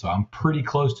Khan. So I'm pretty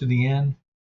close to the end.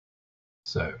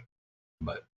 So,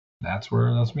 but that's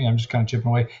me. I'm just kind of chipping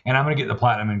away. And I'm going to get the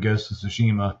platinum in Ghost of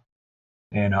Tsushima.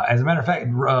 And as a matter of fact,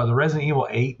 the Resident Evil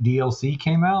 8 DLC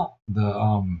came out,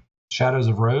 the Shadows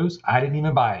of Rose. I didn't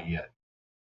even buy it yet.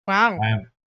 Wow.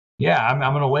 I'm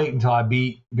going to wait until I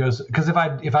beat Ghost. Because if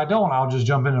I don't, I'll just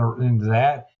jump into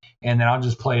that. And then I'll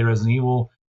just play Resident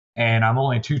Evil. And I'm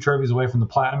only 2 trophies away from the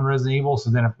platinum in Resident Evil. So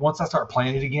then once I start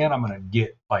playing it again, I'm going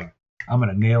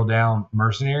to nail down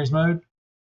Mercenaries mode.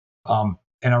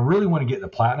 And I really want to get the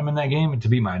platinum in that game to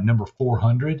be my number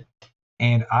 400.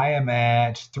 And I am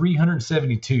at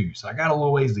 372. So I got a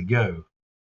little ways to go.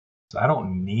 So I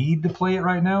don't need to play it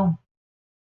right now.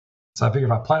 So I figure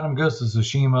if I platinum Ghost of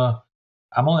Tsushima,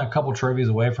 I'm only a couple trophies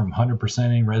away from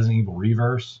 100%ing Resident Evil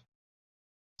Reverse.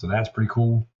 So that's pretty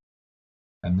cool.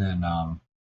 And then, so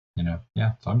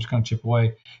I'm just going to chip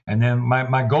away. And then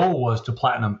my goal was to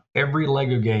platinum every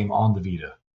Lego game on the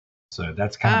Vita. So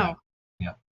that's kind of,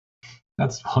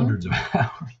 that's hundreds of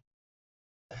hours.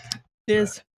 It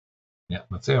is. Yeah,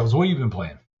 let's say, what have you been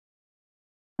playing?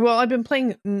 Well, I've been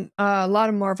playing a lot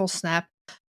of Marvel Snap.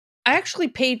 I actually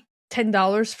paid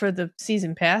 $10 for the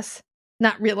season pass,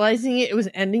 not realizing it was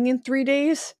ending in 3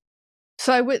 days.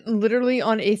 So I went literally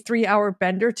on a 3-hour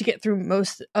bender to get through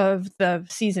most of the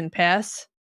season pass.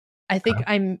 I think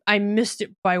I missed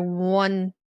it by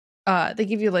one. They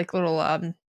give you like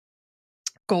little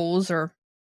goals, or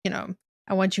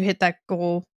and once you hit that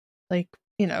goal, like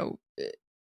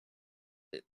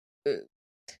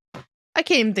I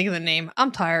can't even think of the name.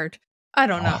 I'm tired. I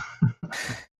don't know.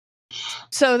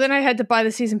 So then I had to buy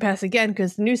the season pass again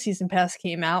because the new season pass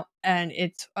came out and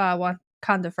it's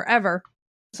Wakanda Forever.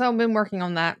 So I've been working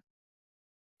on that.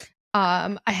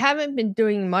 I haven't been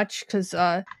doing much because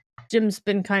Jim's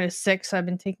been kind of sick, so I've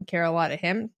been taking care of a lot of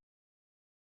him.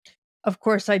 Of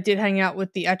course, I did hang out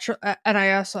with the extra, and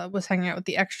I also was hanging out with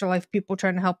the Extra Life people,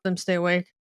 trying to help them stay awake.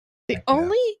 The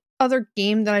only other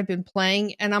game that I've been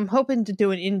playing, and I'm hoping to do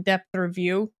an in-depth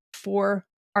review for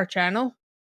our channel,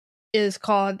 is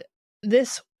called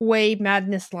This Way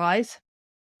Madness Lies.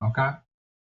 Okay.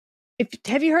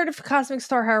 Have you heard of Cosmic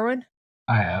Star Heroine?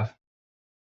 I have.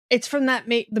 It's from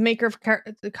the maker of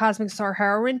the Cosmic Star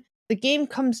Heroine. The game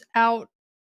comes out.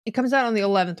 It comes out on the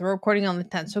 11th. We're recording on the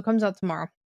 10th, so it comes out tomorrow.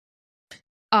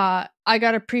 I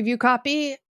got a preview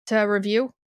copy to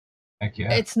review. Heck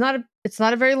yeah. It's not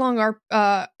a very long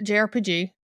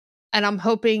JRPG, and I'm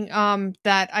hoping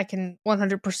that I can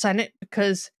 100% it,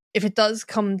 because if it does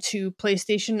come to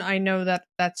PlayStation, I know that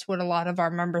that's what a lot of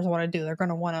our members want to do. They're going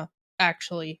to want to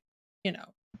actually,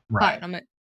 platinum it.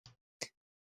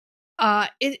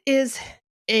 It is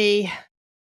a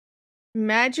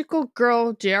magical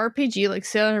girl JRPG like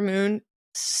Sailor Moon,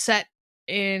 set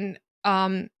in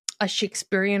a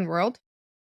Shakespearean world,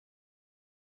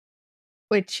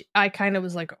 which I kind of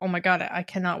was like, oh my god, I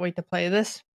cannot wait to play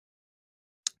this,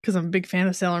 because I'm a big fan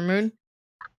of Sailor Moon.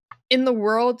 In the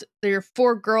world, there are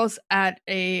 4 girls at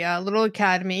a little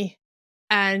academy,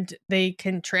 and they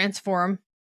can transform,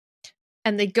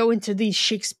 and they go into these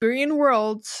Shakespearean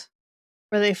worlds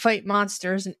where they fight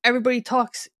monsters, and everybody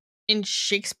talks in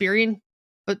Shakespearean,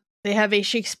 but They have a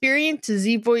Shakespearean to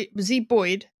Z Boyd,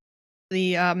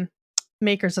 the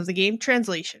makers of the game,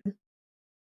 translation,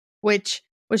 which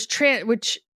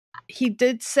he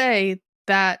did say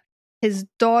that his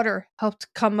daughter helped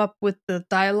come up with the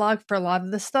dialogue for a lot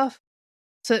of this stuff.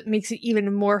 So it makes it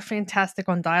even more fantastic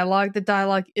on dialogue. The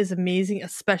dialogue is amazing,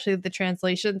 especially the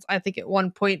translations. I think at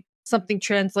one point something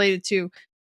translated to,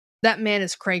 "That man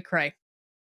is cray cray."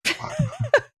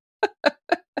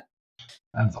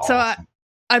 That's awesome. So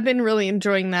I've been really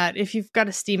enjoying that. If you've got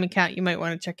a Steam account, you might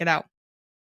want to check it out.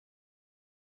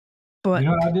 But you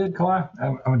know what I did, Kalai?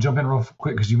 I'm going to jump in real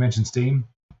quick because you mentioned Steam.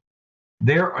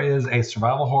 There is a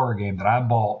survival horror game that I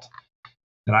bought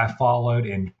that I followed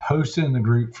and posted in the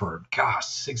group for,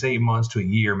 6-8 months to a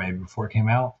year maybe before it came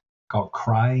out, called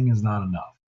Crying Is Not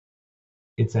Enough.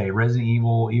 It's a Resident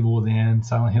Evil Within,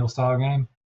 Silent Hill style game.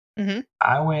 Mm-hmm.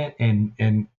 I went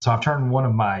and so I've turned one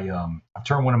of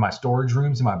my storage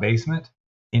rooms in my basement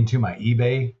into my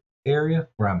eBay area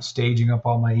where I'm staging up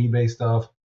all my eBay stuff.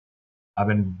 I've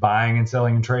been buying and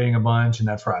selling and trading a bunch, and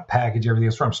that's where I package everything.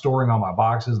 That's where I'm storing all my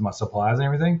boxes, my supplies, and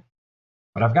everything.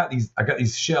 But I've got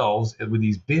these shelves with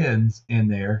these bins in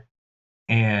there,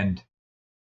 and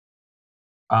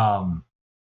I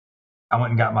went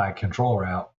and got my controller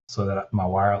out so that my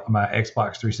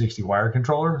Xbox 360 wire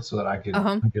controller, so that I could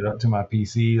hook it up to my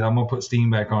PC. I'm gonna put Steam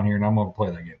back on here, and I'm gonna play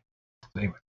that game. So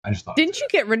anyway, I just thought. Didn't you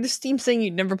get rid of Steam saying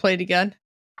you'd never play it again?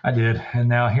 I did, and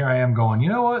now here I am going, you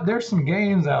know what? There's some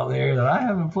games out there that I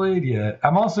haven't played yet.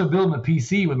 I'm also building a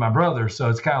PC with my brother, so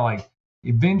it's kind of like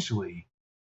eventually.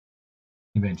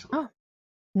 Oh,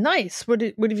 nice. What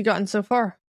have you gotten so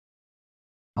far?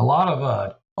 A lot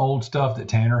of old stuff that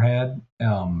Tanner had.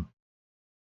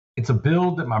 It's a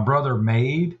build that my brother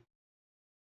made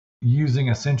using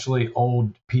essentially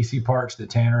old PC parts that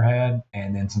Tanner had,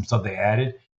 and then some stuff they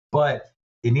added. But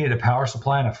it needed a power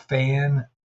supply and a fan.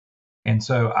 And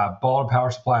so I bought a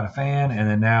power supply and a fan, and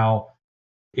then now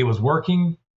it was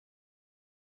working.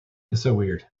 It's so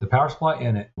weird. The power supply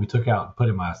in it, we took out and put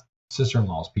in my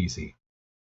sister-in-law's PC.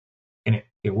 And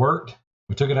it worked.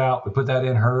 We took it out. We put that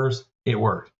in hers. It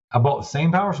worked. I bought the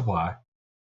same power supply.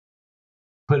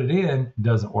 Put it in.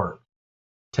 Doesn't work.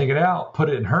 Take it out. Put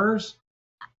it in hers.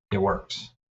 It works.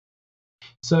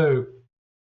 So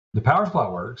the power supply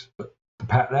works, but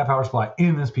that power supply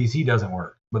in this PC doesn't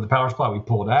work. But the power supply we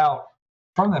pulled out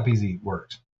from that PC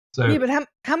works. So yeah, but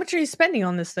how much are you spending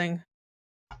on this thing?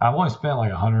 I've only spent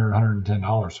like $100,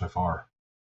 $110 so far.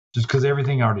 Just because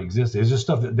everything already existed. It's just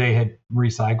stuff that they had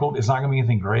recycled. It's not going to be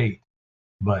anything great,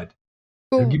 but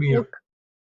give me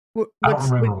I don't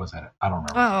remember what's in it. I don't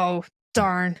remember. Oh,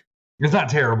 darn. It's not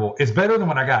terrible. It's better than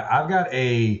what I got. I've got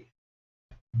the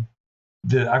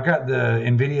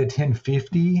NVIDIA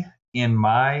 1050 in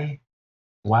my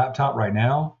laptop right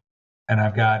now, and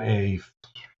I've got a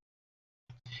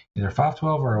either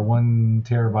 512 or a 1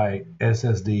 terabyte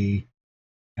SSD,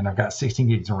 and I've got 16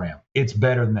 gigs of RAM. It's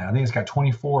better than that. I think it's got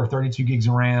 24 or 32 gigs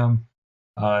of RAM,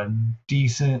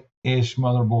 decent-ish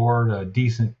motherboard, a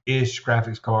decent-ish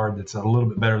graphics card that's a little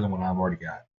bit better than what I've already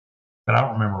got. But I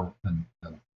don't remember.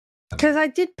 Because I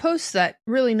did post that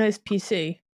really nice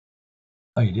PC.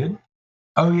 Oh, you did?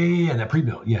 Oh, yeah, that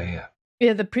pre-built. Yeah.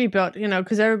 Yeah, the pre-built,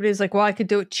 because everybody's like, well, I could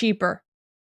do it cheaper.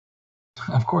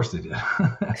 Of course they did.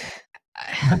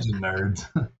 Bunch of nerds.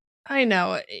 I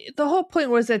know. The whole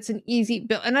point was that it's an easy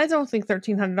build, and I don't think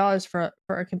 $1,300 for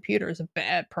a computer is a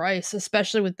bad price,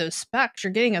 especially with those specs.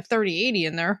 You're getting a 3080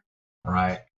 in there.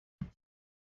 Right.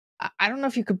 I don't know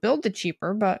if you could build it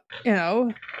cheaper, but,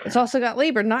 it's also got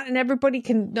labor. Not everybody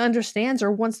understands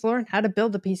or wants to learn how to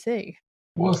build a PC.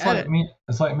 Well, it's like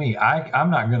me. I'm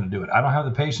not going to do it. I don't have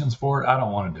the patience for it. I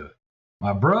don't want to do it.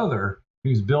 My brother,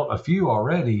 who's built a few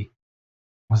already,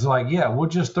 was like, yeah, we'll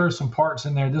just throw some parts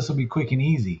in there. This will be quick and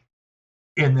easy.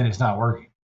 And then it's not working.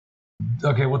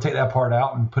 Okay, we'll take that part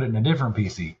out and put it in a different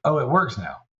PC. Oh, it works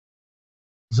now.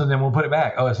 So then we'll put it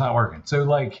back. Oh, it's not working. So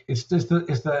it's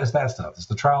that stuff. It's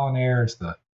the trial and error.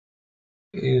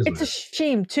 It's a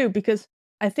shame too, because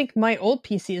I think my old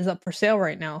PC is up for sale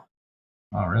right now.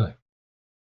 Oh, really?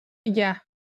 Yeah.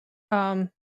 I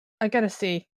gotta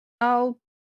see. I'll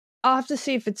have to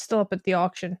see if it's still up at the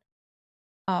auction.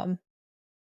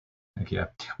 Heck yeah.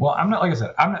 Well, I'm not, like I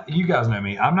said, you guys know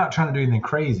me. I'm not trying to do anything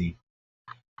crazy.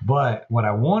 But what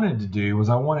I wanted to do was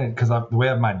because the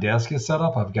way my desk is set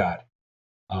up, I've got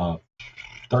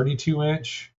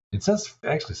 32-inch. It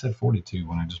actually said 42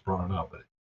 when I just brought it up, but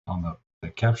on the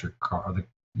capture card,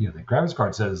 the graphics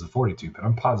card says it's a 42, but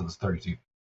I'm positive it's 32.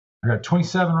 I got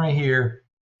 27 right here,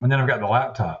 and then I've got the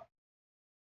laptop.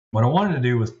 What I wanted to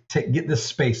do was get this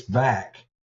space back,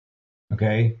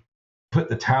 okay, put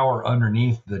the tower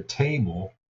underneath the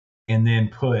table, and then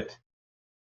put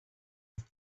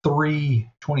 3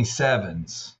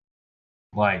 27s.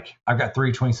 Like, I've got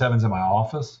 3 27s in my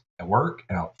office at work,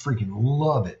 and I freaking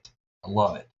love it. I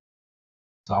love it.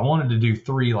 So I wanted to do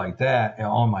 3 like that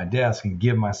on my desk and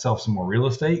give myself some more real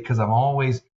estate, because I've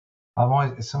always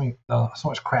so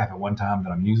much crap at one time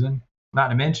that I'm using. Not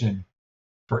to mention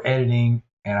for editing,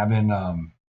 and I've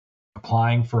been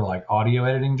applying for like audio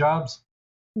editing jobs.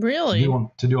 Really?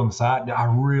 To do on the side. I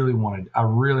really want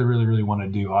to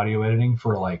do audio editing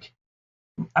for, like,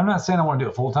 I'm not saying I want to do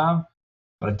it full time,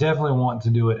 but I definitely want to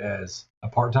do it as a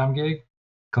part-time gig,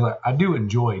 because I do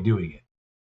enjoy doing it.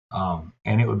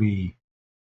 And it'd be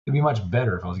much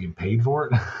better if I was getting paid for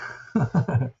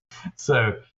it.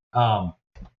 So I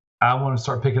want to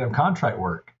start picking up contract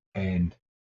work, and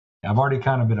I've already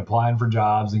kind of been applying for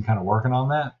jobs and kind of working on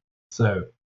that. So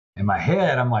in my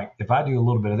head, I'm like, if I do a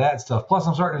little bit of that stuff, plus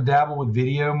I'm starting to dabble with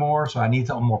video more, so I need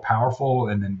something more powerful,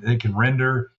 and then they can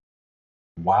render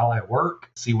while I work.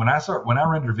 See, when I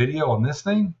render video on this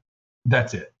thing,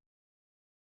 that's it.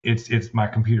 It's my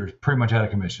computer's pretty much out of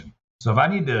commission. So if I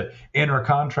need to enter a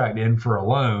contract in for a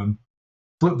loan,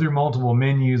 flip through multiple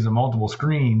menus and multiple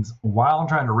screens while I'm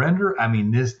trying to render, I mean,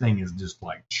 this thing is just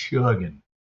like chugging.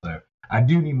 So I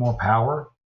do need more power.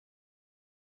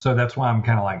 So that's why I'm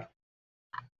kind of like,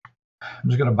 I'm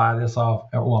just going to buy this off.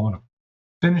 Well, I'm going to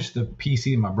finish the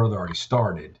PC my brother already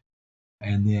started,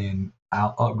 and then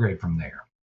I'll upgrade from there.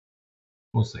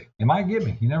 We'll see. It might get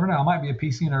me. You never know. I might be a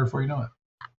PC nerd before you know it.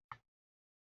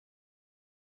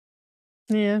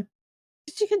 Yeah.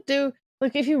 What you could do,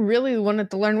 like, if you really wanted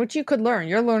to learn, which you could learn,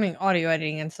 you're learning audio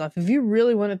editing and stuff. If you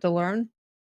really wanted to learn,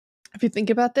 if you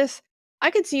think about this, I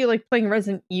could see you like playing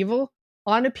Resident Evil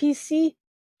on a PC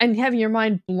and having your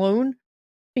mind blown,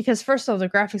 because first of all, the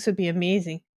graphics would be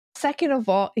amazing. Second of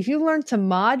all, if you learn to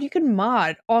mod, you can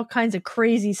mod all kinds of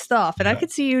crazy stuff, and I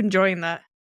could see you enjoying that.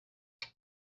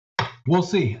 We'll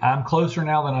see. I'm closer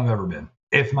now than I've ever been.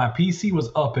 If my PC was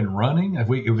up and running, if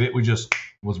it just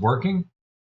was working,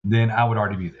 then I would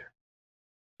already be there.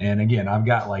 And again, I've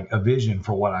got like a vision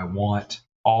for what I want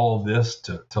all of this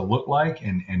to look like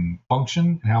and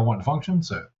function, and how I want it to function.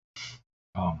 So,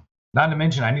 not to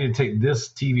mention, I need to take this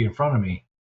TV in front of me,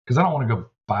 because I don't want to go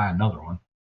buy another one.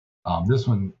 This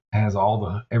one has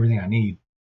everything I need.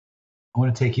 I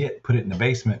want to take it, put it in the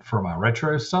basement for my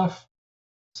retro stuff,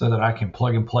 so that I can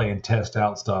plug and play and test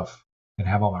out stuff and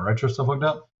have all my retro stuff hooked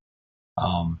up.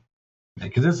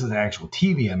 Because this is an actual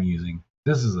TV I'm using.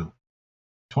 This is a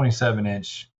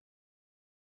 27-inch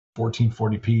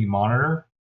 1440p monitor,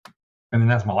 and then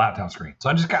that's my laptop screen. So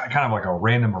I just got kind of like a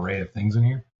random array of things in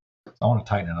here. So I want to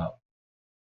tighten it up.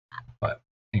 But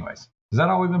anyways, is that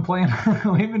all we've been playing?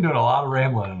 We've been doing a lot of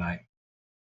rambling tonight.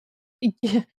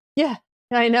 Yeah,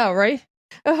 I know, right?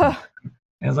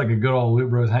 It's like a good old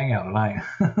Loot Bros hangout tonight.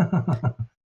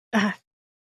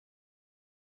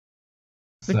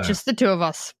 With just the two of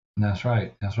us. That's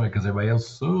right, because everybody else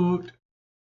sucked.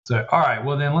 So, all right,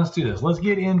 well then let's do this. Let's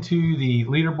get into the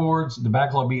leaderboards, the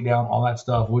backlog beatdown, all that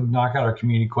stuff. We'll knock out our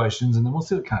community questions, and then we'll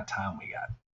see what kind of time we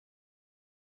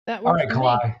got. All right,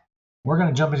 Kalai, we're going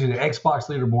to jump into the Xbox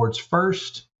leaderboards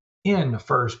first. In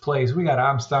first place, we got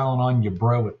I'm Styling on You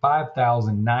Bro with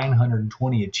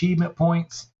 5,920 achievement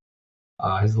points.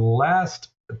 His last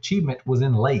achievement was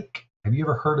in Lake. Have you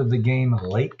ever heard of the game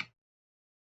Lake?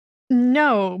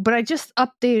 No, but I just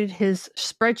updated his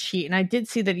spreadsheet, and I did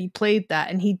see that he played that,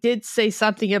 and he did say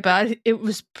something about it.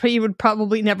 He would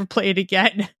probably never play it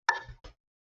again.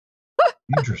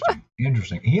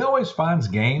 Interesting. He always finds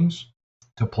games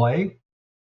to play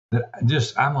that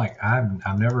I'm like,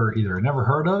 I've never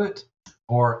heard of it,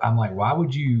 or I'm like, why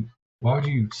would you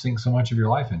sink so much of your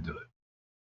life into it?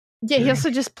 Yeah, he also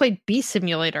just played Bee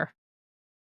Simulator.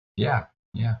 Yeah.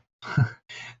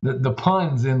 The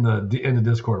puns in the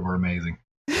Discord were amazing.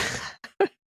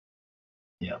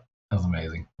 Yeah, that was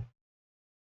amazing.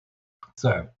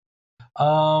 So,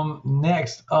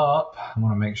 next up, I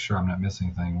want to make sure I'm not missing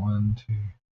anything. 1, 2,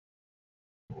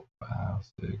 4, 5,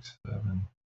 6, 7,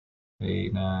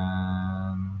 8,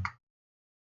 9.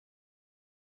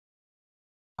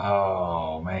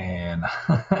 Oh man.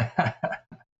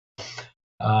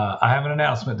 I have an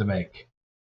announcement to make.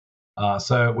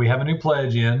 So we have a new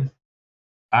pledge in.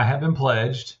 I have been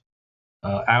pledged.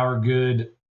 Our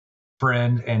good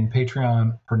friend and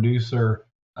Patreon producer,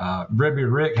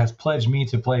 Redbeard Rick, has pledged me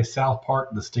to play South Park: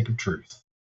 The Stick of Truth.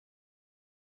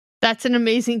 That's an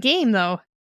amazing game, though.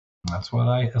 That's what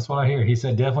I hear. He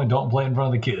said definitely don't play in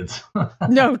front of the kids.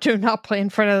 No, do not play in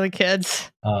front of the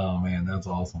kids. Oh man, that's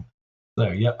awesome. So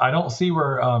yeah, I don't see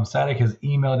where Static has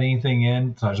emailed anything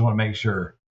in, so I just want to make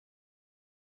sure.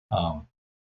 So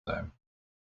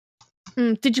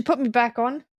Did you put me back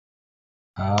on?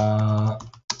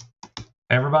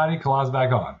 Everybody, Kalai's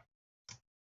back on.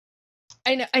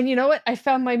 I know, and you know what? I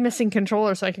found my missing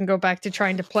controller, so I can go back to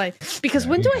trying to play. Because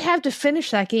when do I have to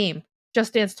finish that game?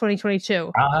 Just Dance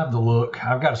 2022. I'll have to look.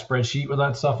 I've got a spreadsheet with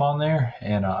that stuff on there,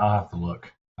 and I'll have to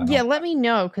look. Yeah, let me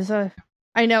know, because I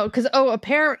know, because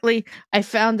apparently I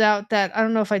found out that, I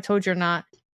don't know if I told you or not,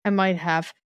 I might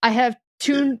have.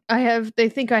 They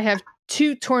think I have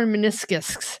 2 torn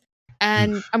meniscus,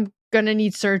 and I'm gonna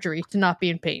need surgery to not be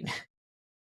in pain.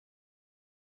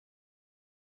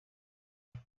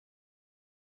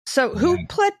 So who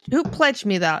pledged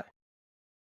me that?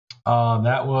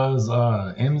 That was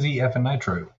MZ and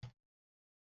Nitro.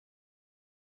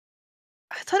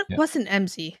 I thought it wasn't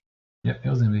MZ. Yep, it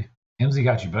was MZ. MZ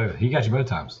got you both. He got you both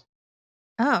times.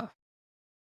 Oh.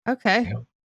 Okay. Yep.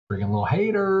 Freaking little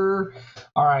hater.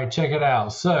 All right, check it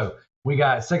out. So we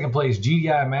got second place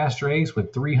GDI Master Ace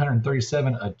with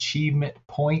 337 achievement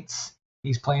points.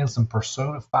 He's playing some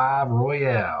Persona 5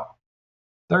 Royale.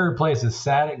 Third place is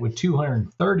Sadik with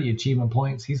 230 achievement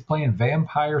points. He's playing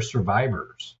Vampire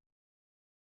Survivors.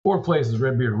 Fourth place is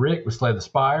Redbeard Rick with Slay the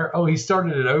Spire. Oh, he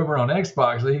started it over on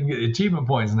Xbox so he can get achievement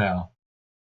points now.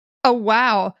 Oh,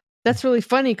 wow. That's really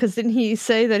funny, because didn't he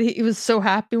say that he was so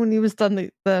happy when he was done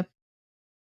the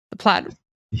platinum?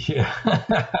 Yeah.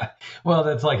 Well,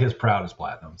 that's like his proudest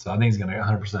platinum, so I think he's going to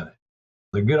 100% it.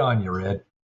 So good on you, Red.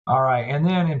 All right, and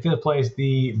then in fifth place,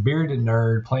 the Bearded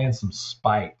Nerd playing some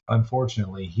Spite.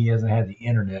 Unfortunately, he hasn't had the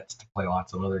internet to play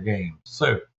lots of other games.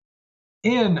 So,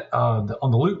 on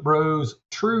the Loot Bros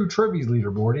True Trivia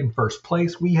leaderboard, in first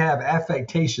place, we have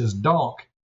Affectatious Donk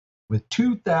with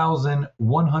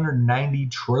 2,190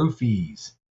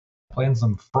 trophies. Playing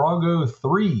some Froggo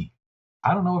 3.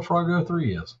 I don't know what Froggo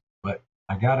 3 is, but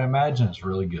I gotta imagine it's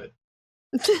really good.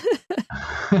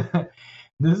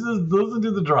 Listen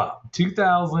to the drop.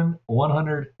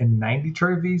 2,190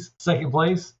 trophies. Second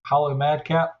place, Hollow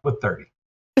Madcap with 30.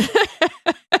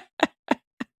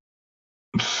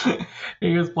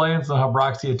 He was playing some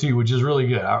Habroxia 2, which is really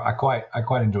good. I quite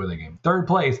enjoy the game. Third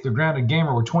place, The Grounded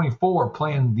Gamer with 24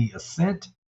 playing The Ascent.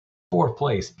 Fourth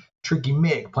place, Tricky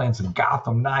Mick playing some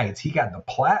Gotham Knights. He got the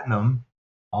platinum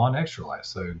on Extra Life,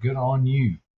 so good on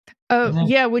you.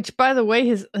 Yeah, which by the way,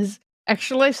 his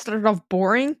Extra Life started off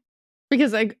boring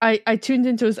because I tuned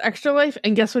into his Extra Life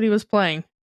and guess what he was playing?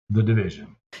 The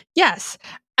Division. Yes.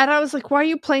 And I was like, why are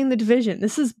you playing The Division?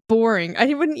 This is boring.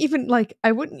 I wouldn't even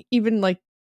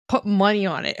put money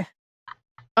on it.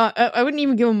 I wouldn't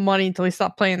even give him money until he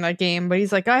stopped playing that game. But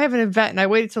he's like, I have an event and I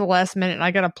waited till the last minute and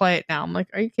I gotta play it now. I'm like,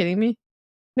 are you kidding me?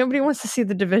 Nobody wants to see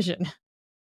The Division.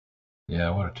 Yeah,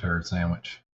 what a turd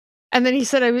sandwich. And then he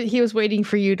said he was waiting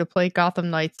for you to play Gotham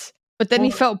Knights. But then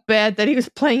he felt bad that he was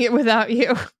playing it without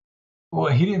you.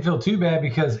 Well, he didn't feel too bad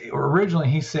because originally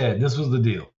he said, this was the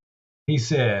deal. He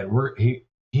said,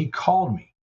 he called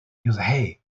me. He was like,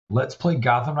 hey, let's play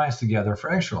Gotham Knights together for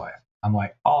Extra Life. I'm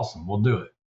like, awesome, we'll do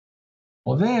it.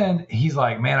 Well, then he's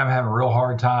like, man, I'm having a real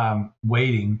hard time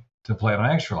waiting to play it on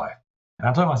Extra Life. And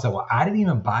I told him, I said, well, I didn't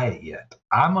even buy it yet.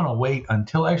 I'm going to wait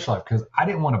until Extra Life because I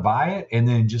didn't want to buy it and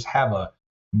then just have a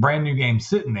brand new game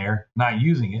sitting there, not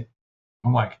using it.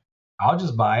 I'm like, I'll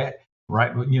just buy it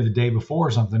the day before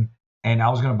or something. And I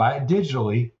was going to buy it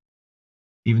digitally,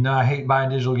 even though I hate buying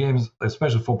digital games,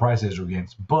 especially full price digital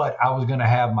games. But I was going to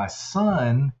have my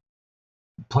son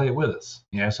play it with us.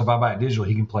 So if I buy it digital,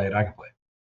 he can play it, I can play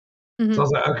it. Mm-hmm. So I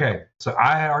was like, okay. So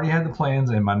I already had the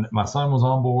plans, and my son was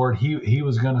on board. He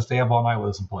was going to stay up all night with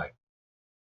us and play.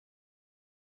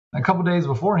 A couple days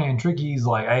beforehand, Tricky's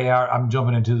like, hey, I'm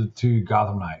jumping into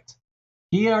Gotham Knights.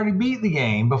 He already beat the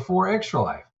game before Extra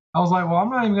Life. I was like, well, I'm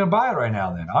not even going to buy it right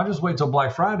now then. I'll just wait till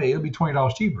Black Friday. It'll be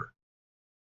 $20 cheaper.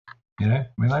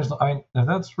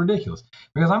 That's ridiculous.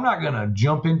 Because I'm not going to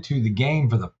jump into the game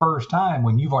for the first time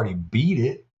when you've already beat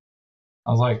it.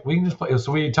 I was like, we can just play.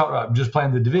 So we talked about just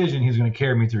playing the Division. He's going to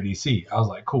carry me through DC. I was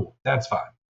like, cool, that's fine.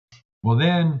 Well,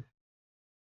 then,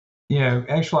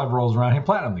 Extra Life rolls around. He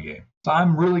platinum the game. So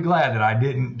I'm really glad that I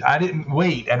didn't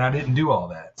wait and I didn't do all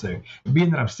that. So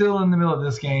being that I'm still in the middle of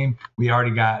this game, we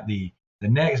already got the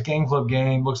next Game Club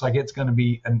game. Looks like it's going to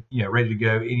be ready to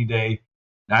go any day.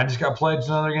 Now, I just got pledged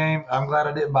another game. I'm glad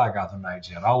I didn't buy Gotham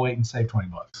Knights yet. I'll wait and save $20.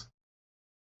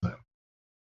 So,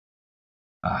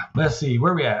 let's see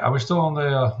where we at. Are we still on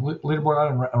the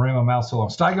leaderboard? I ran my mouth so long.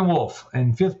 Steigen Wolf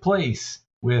in fifth place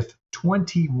with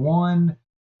 21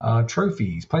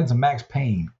 trophies. Playing some Max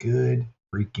Payne. Good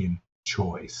freaking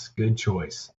choice. Good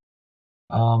choice.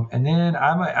 And then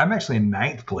I'm actually in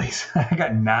ninth place. I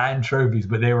got 9 trophies,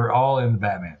 but they were all in the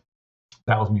Batman.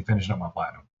 That was me finishing up my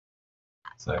platinum.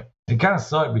 So it kind of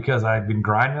sucked because I'd been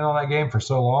grinding on that game for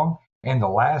so long, and the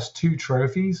last 2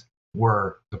 trophies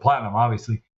were the platinum,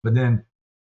 obviously, but then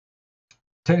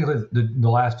technically the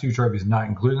last 2 trophies, not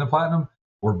including the platinum,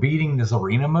 were beating this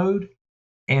arena mode.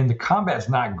 And the combat's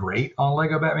not great on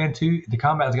Lego Batman 2. The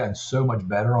combat's gotten so much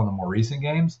better on the more recent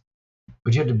games,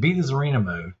 but you have to beat this arena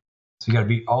mode. So you got to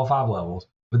beat all 5 levels,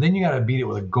 but then you got to beat it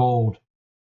with a gold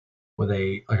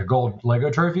Lego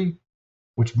trophy,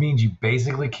 which means you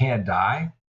basically can't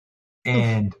die,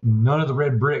 and none of the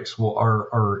red bricks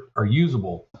are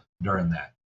usable during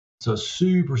that. So it's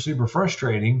super, super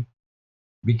frustrating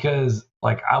because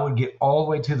like I would get all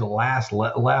the way to the last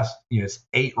it's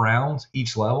 8 rounds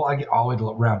each level. I get all the way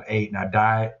to round 8 and I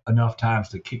die enough times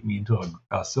to kick me into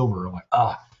a silver. I'm like,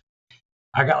 I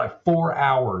got like 4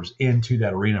 hours into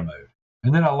that arena mode.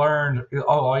 And then I learned,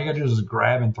 all you got to do is just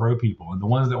grab and throw people. And the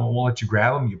ones that won't let you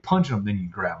grab them, you punch them, then you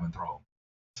grab them and throw them.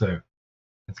 So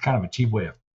it's kind of a cheap way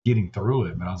of getting through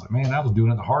it. But I was like, man, I was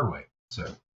doing it the hard way. So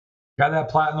got that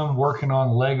platinum, working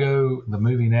on Lego, the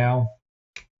movie now.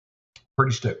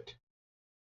 Pretty stoked.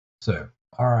 So,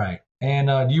 all right.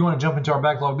 And do you want to jump into our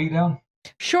backlog beatdown?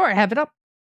 Sure, I have it up.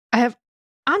 I'm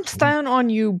styling on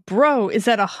you, bro. Is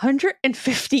at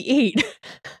 158.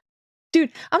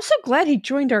 Dude, I'm so glad he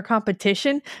joined our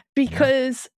competition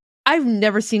because I've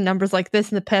never seen numbers like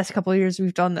this in the past couple of years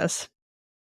we've done this.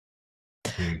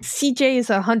 CJ is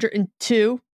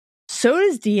 102. So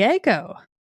does Diego.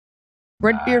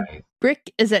 Redbeard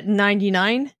Brick is at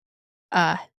 99.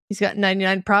 He's got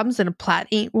 99 problems and a plat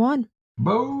ain't one.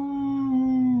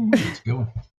 Boom! Let's go.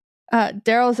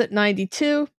 Darrell's at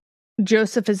 92.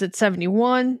 Joseph is at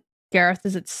 71. Gareth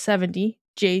is at 70.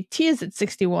 JT is at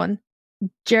 61.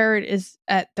 Jared is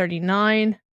at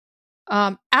 39.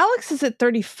 Alex is at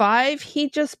 35. He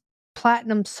just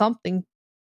platinumed something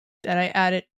that I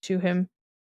added to him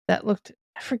that looked,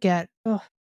 I forget. Oh,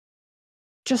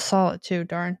 just saw it too,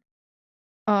 darn.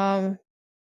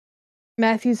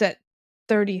 Matthew's at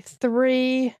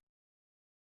 33.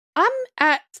 I'm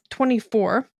at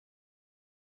 24.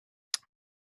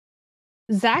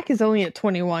 Zach is only at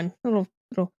 21. Little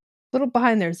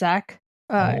behind there, Zach.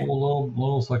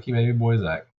 Little sucky baby boy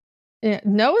Zach. Yeah,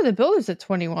 Noah the Builder's at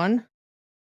 21.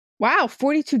 Wow,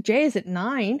 42J is at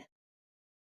 9.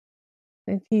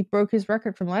 And he broke his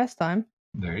record from last time.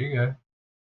 There you go.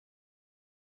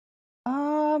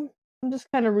 I'm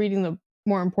just kind of reading the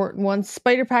more important ones.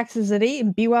 Spider Pax is at 8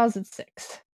 and BWow's at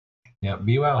 6. Yeah,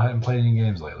 BWow hadn't played any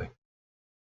games lately.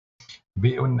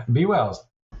 BWow's,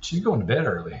 she's going to bed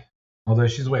early. Although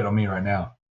she's waiting on me right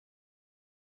now.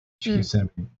 She keeps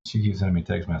sending me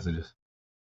text messages.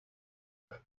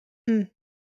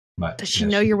 But, does she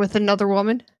know you're with another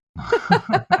woman?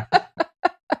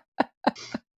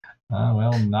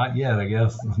 Well, not yet, I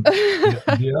guess.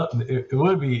 It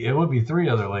would be 3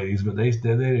 other ladies, but they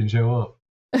didn't show up.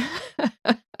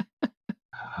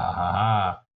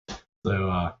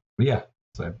 So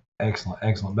so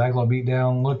excellent backlog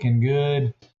beatdown, looking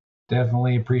good.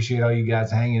 Definitely appreciate all you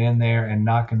guys hanging in there and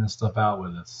knocking this stuff out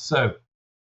with us. So,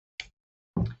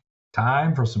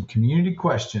 time for some community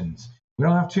questions. We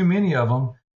don't have too many of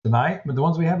them tonight, but the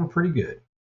ones we have are pretty good.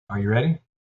 Are you ready?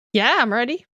 Yeah, I'm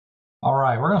ready. All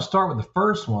right, we're going to start with the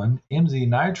first one. MZ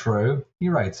Nitro, he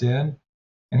writes in,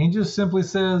 and he just simply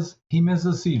says he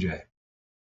misses CJ.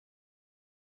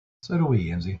 So do we,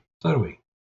 MZ. So do we.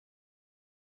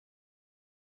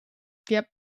 Yep.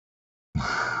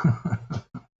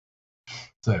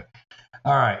 So,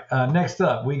 all right. Next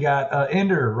up, we got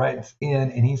Ender writes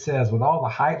in, and he says, with all the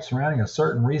hype surrounding a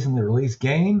certain recently released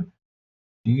game,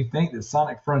 do you think that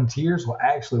Sonic Frontiers will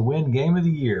actually win Game of the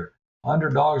Year?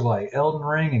 Underdogs like Elden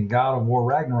Ring and God of War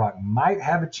Ragnarok might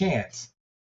have a chance.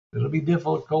 It'll be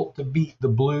difficult to beat the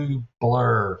blue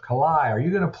blur. Kalai, are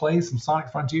you going to play some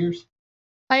Sonic Frontiers?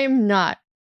 I am not.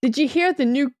 Did you hear the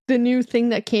new thing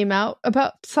that came out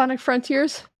about Sonic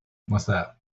Frontiers? What's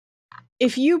that?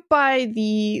 If you buy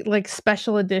the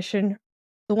special edition,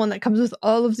 the one that comes with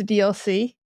all of the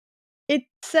DLC, they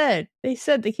came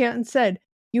out and said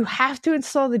you have to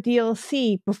install the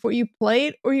DLC before you play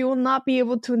it, or you will not be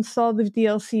able to install the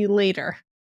DLC later.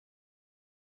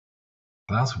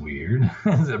 That's weird.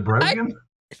 Is it broken?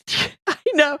 I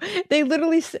know. They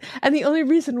literally, and the only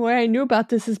reason why I knew about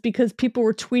this is because people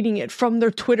were tweeting it from their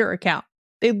Twitter account.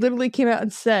 They literally came out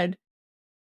and said,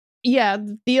 yeah,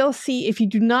 the DLC, if you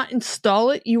do not install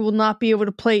it, you will not be able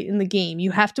to play it in the game.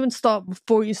 You have to install it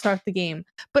before you start the game.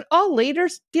 But all later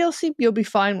DLC, you'll be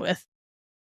fine with.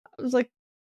 I was like,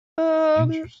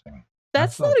 interesting.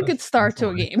 That's not a good start to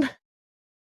a game.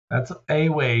 That's a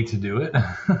way to do it.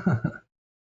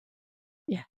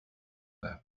 Yeah.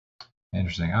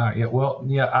 Interesting. All right. Yeah. Well,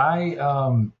 yeah. I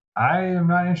am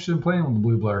not interested in playing with the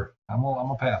blue blur. I'm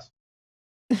gonna pass.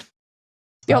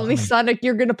 The only Sonic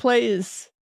you're gonna play is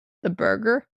the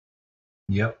burger.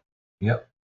 Yep.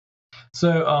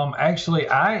 So, actually,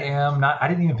 I am not. I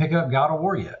didn't even pick up God of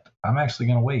War yet. I'm actually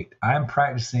gonna wait. I'm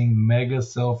practicing mega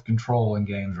self-control in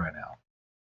games right now.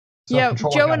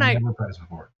 Self-control Joe and I never practiced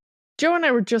before. Joe and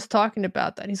I were just talking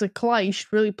about that. He's like, Kalai, you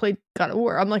should really play God of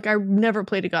War. I'm like, I've never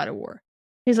played a God of War.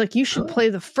 He's like, you should play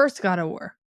the first God of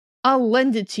War. I'll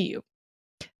lend it to you.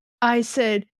 I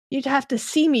said, you'd have to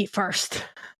see me first.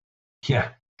 Yeah.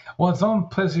 Well, it's on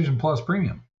PlayStation Plus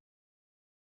Premium.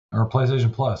 Or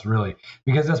PlayStation Plus, really.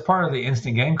 Because that's part of the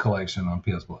instant game collection on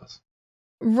PS Plus.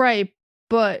 Right.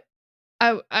 But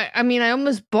I mean, I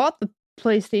almost bought the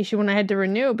PlayStation when I had to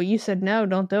renew, but you said no,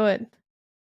 don't do it.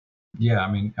 Yeah,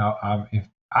 I mean,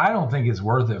 I don't think it's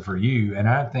worth it for you, and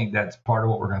I think that's part of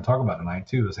what we're going to talk about tonight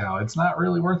too, is how it's not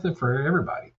really worth it for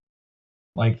everybody.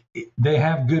 Like they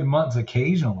have good months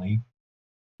occasionally,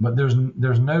 but there's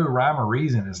no rhyme or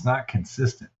reason. It's not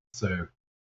consistent. So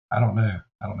I don't know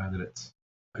that it's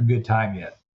a good time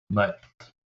yet, but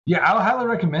yeah, I'll highly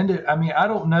recommend it. I mean, I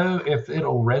don't know if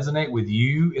it'll resonate with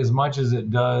you as much as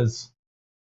it does.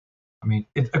 I mean,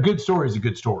 a good story is a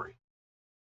good story.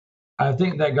 I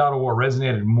think that God of War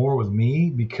resonated more with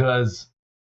me because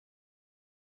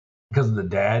of the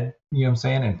dad, you know what I'm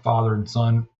saying, and father and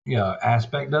son,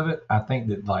 aspect of it. I think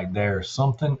that like there's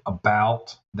something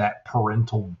about that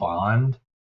parental bond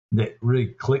that really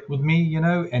clicked with me, you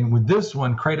know. And with this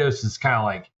one, Kratos is kind of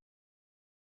like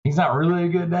he's not really a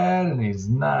good dad, and he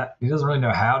doesn't really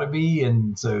know how to be,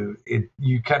 and so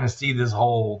you kind of see this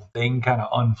whole thing kind of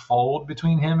unfold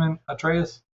between him and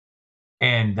Atreus,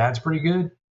 and that's pretty good.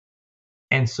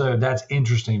 And so that's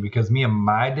interesting because me and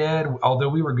my dad, although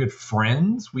we were good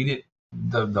friends, we did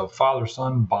the father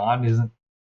son bond is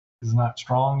not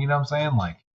strong. You know what I'm saying?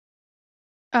 Like,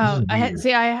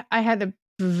 I had a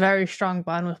very strong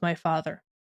bond with my father.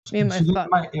 Me and my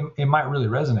father. It might really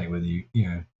resonate with you. You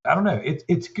know, I don't know.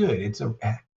 It's good. It's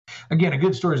again, a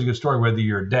good story is a good story, whether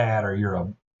you're a dad or you're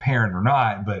a parent or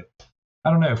not. But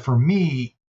I don't know. For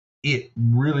me, it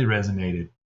really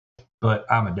resonated. But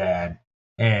I'm a dad.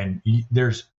 And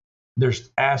there's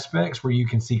aspects where you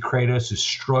can see Kratos is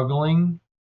struggling,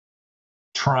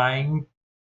 trying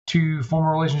to form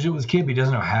a relationship with his kid, but he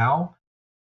doesn't know how.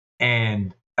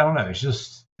 And I don't know.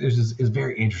 It's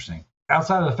very interesting.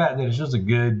 Outside of the fact that it's just a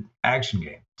good action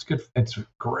game, it's good. It's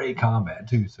great combat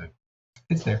too. So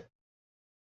it's there.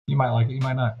 You might like it. You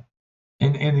might not.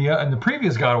 In the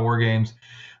previous God of War games,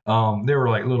 there were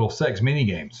like little sex mini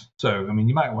games. So I mean,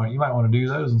 you might want to do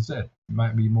those instead. You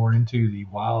might be more into the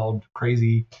wild,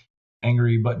 crazy,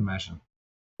 angry button mashing.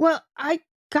 Well, I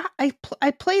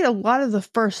played a lot of the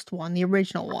first one, the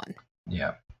original one.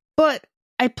 Yeah. But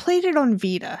I played it on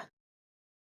Vita.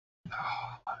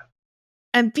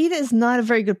 And Vita is not a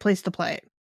very good place to play it.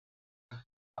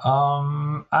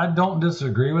 I don't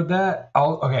disagree with that.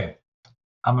 Okay.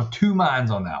 I'm of two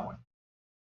minds on that one.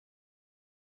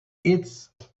 It's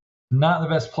not the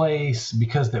best place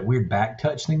because that weird back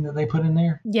touch thing that they put in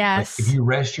there. Yes. Like if you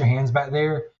rest your hands back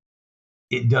there,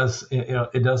 it does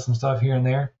some stuff here and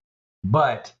there.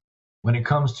 But when it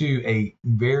comes to a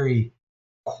very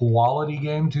quality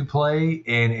game to play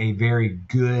and a very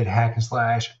good hack and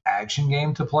slash action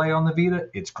game to play on the Vita,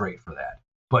 it's great for that.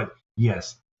 But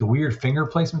yes, the weird finger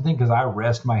placement thing, because I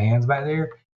rest my hands back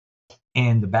there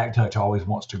and the back touch always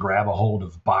wants to grab a hold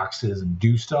of boxes and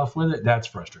do stuff with it, that's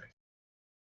frustrating.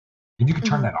 If you could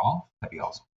turn that off, that'd be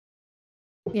awesome.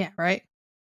 Yeah, right.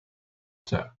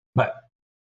 So, but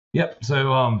yep.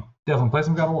 So definitely play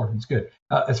some God of War. It's good.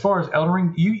 As far as Elden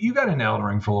Ring, you got into Elden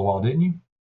Ring for a little while, didn't you?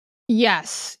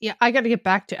 Yes. Yeah, I got to get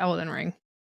back to Elden Ring.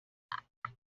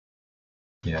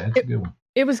 Yeah, it's a good one.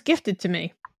 It was gifted to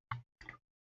me.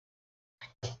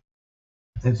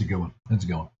 It's a good one.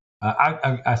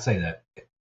 I say that.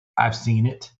 I've seen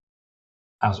it.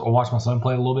 I watched my son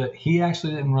play it a little bit. He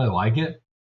actually didn't really like it.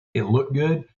 It looked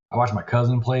good. I watched my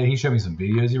cousin play it. He showed me some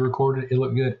videos he recorded. It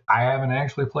looked good. I haven't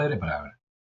actually played it, but I haven't.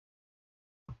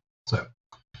 So,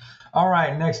 all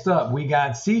right. Next up, we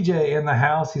got CJ in the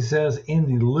house. He says, in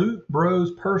the Loot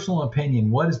Bros personal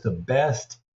opinion, what is the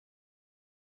best,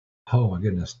 oh my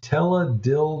goodness,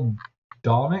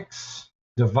 teledildonics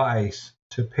device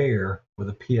to pair with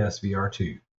a PSVR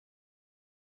 2?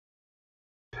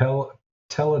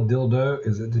 Teledildo,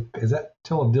 is that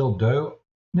teledildo?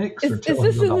 Nix, is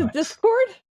this in the Discord?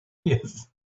 Yes.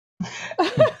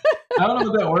 I don't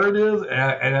know what that word is,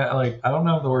 and I don't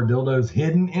know if the word dildo is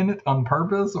hidden in it on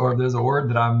purpose, or if there's a word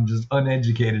that I'm just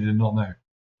uneducated and don't know.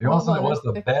 You want to know what's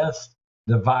the best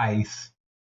device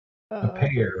a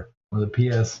pair with a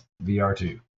PS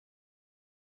VR2.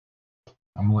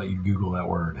 I'm gonna let you Google that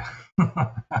word.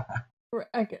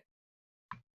 Okay.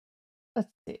 Let's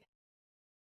see.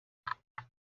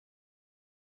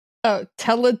 Oh,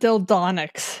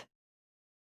 teledildonics.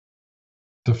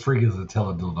 The freak is a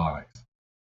teledildonics.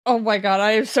 Oh my god,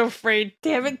 I am so afraid.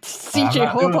 Damn it, CJ,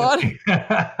 hold on.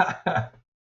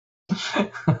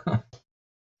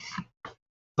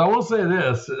 So I will say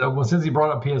this: since he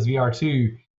brought up PSVR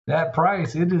 2, that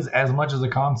price, it is as much as a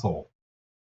console.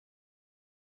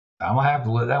 I'm gonna have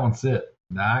to let that one sit.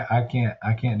 No, I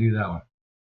can't do that one.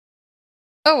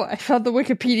 Oh, I found the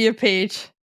Wikipedia page.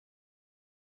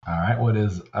 All right, what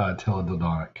is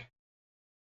teledildonic?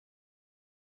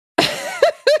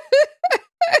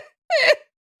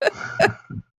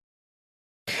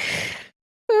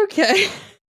 Okay.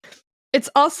 It's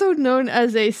also known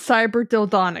as a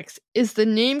cyberdildonics, is the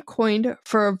name coined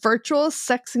for a virtual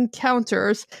sex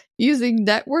encounters using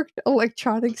networked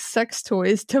electronic sex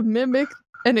toys to mimic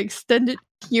an extended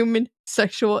human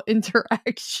sexual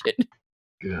interaction.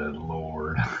 Good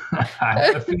Lord. I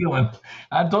had a feeling.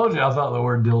 I told you I thought the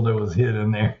word dildo was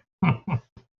hidden there.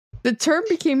 The term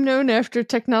became known after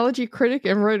technology critic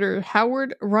and writer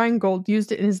Howard Rheingold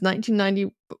used it in his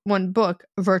 1991 book,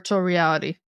 Virtual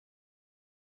Reality.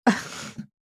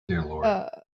 Dear Lord. I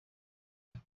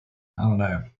don't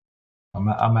know. I'm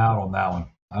out on that one.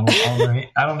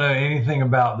 I don't know anything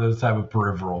about those type of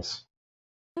peripherals.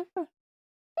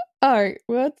 All right,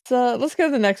 let's go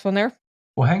to the next one there.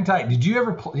 Well, hang tight. Did you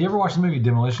ever watch the movie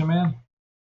Demolition Man?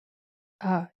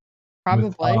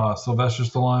 Probably. With, Sylvester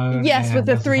Stallone. Yes, with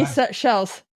the three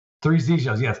shells. 3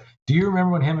 seashells. Yes. Do you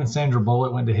remember when him and Sandra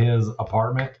Bullock went to his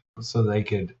apartment so they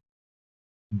could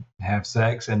have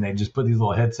sex, and they just put these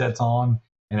little headsets on,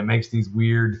 and it makes these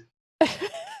weird,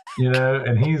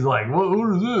 and he's like,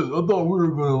 what is this? I thought we were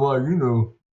going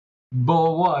to blah,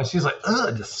 blah, blah. She's like,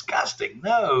 ugh, disgusting.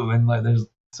 No. And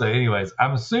so anyways,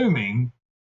 I'm assuming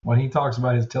when he talks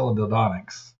about his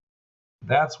teledildonics,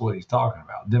 that's what he's talking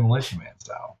about. Demolition Man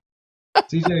style.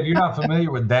 CJ, if you're not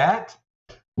familiar with that,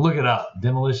 look it up.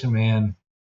 Demolition Man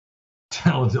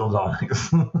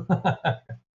teledildonics.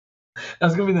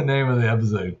 That's going to be the name of the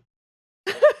episode.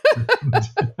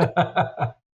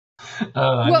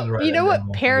 Well, you know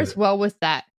what pairs well with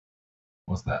that?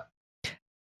 What's that?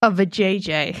 Of a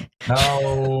JJ.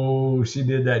 Oh, she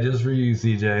did that just for you,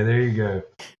 CJ. There you go.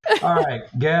 All right.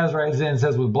 Gaz writes in and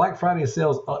says, with Black Friday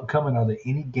sales upcoming, are there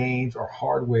any games or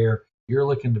hardware you're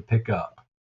looking to pick up?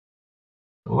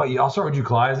 What about you? I'll start with you,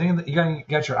 Kalai. You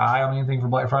got your eye on anything for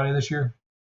Black Friday this year?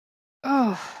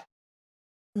 Oh,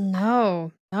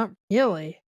 no, not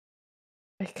really.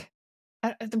 Like,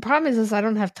 the problem is I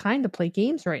don't have time to play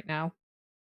games right now.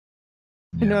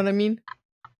 You know what I mean?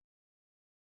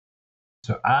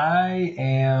 So I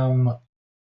am.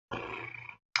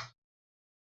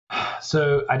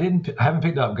 So I haven't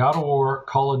picked up God of War,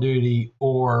 Call of Duty,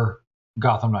 or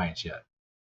Gotham Knights yet.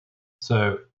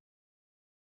 So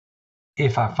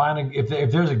if I find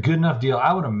if there's a good enough deal,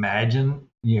 I would imagine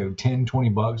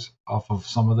 $10-$20 off of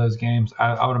some of those games.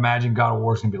 I would imagine God of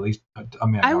War is gonna be at least.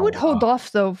 I would hold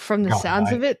off though from the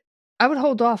sounds of it. I would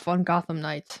hold off on Gotham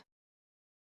Knights.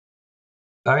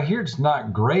 I hear it's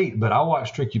not great, but I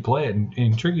watched Tricky play it,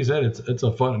 and Tricky said it's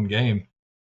a fun game.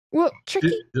 Well,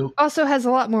 Tricky also has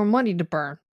a lot more money to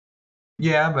burn.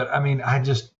 Yeah, but I mean, I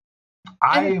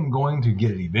am going to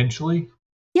get it eventually.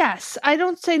 Yes, I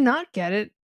don't say not get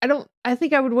it. I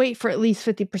think I would wait for at least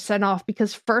 50% off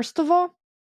because first of all,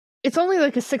 it's only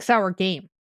like a 6-hour game.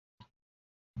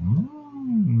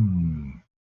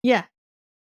 Yeah.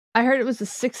 I heard it was a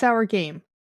 6-hour game.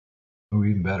 Oh,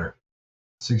 even better.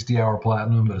 60-hour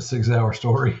platinum, but a 6-hour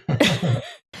story.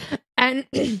 And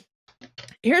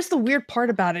here's the weird part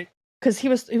about it, because he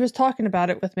was talking about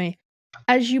it with me.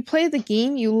 As you play the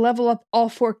game, you level up all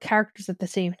 4 characters at the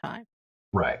same time.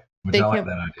 Right. Which I like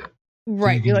that idea.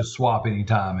 Right. So you can just swap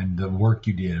anytime, and the work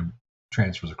you did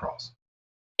transfers across.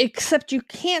 Except you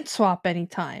can't swap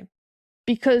anytime,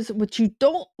 because what you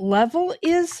don't level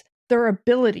is their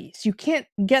abilities. You can't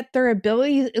get their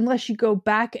abilities unless you go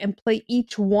back and play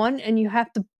each one, and you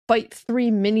have to fight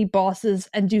 3 mini bosses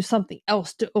and do something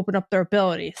else to open up their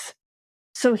abilities.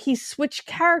 So he switched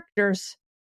characters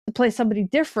to play somebody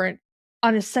different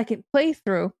on his second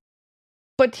playthrough,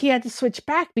 but he had to switch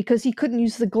back because he couldn't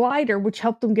use the glider, which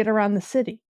helped him get around the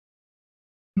city.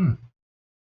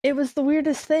 It was the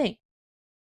weirdest thing.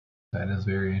 That is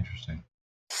very interesting.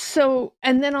 So,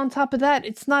 and then on top of that,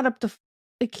 it's not up to,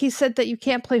 like he said that you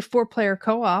can't play 4-player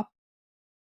co-op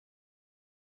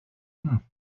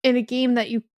in a game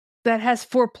that has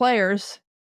 4 players.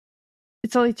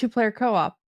 It's only 2-player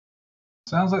co-op.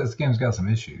 Sounds like this game's got some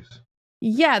issues.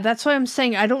 Yeah, that's why I'm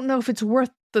saying I don't know if it's worth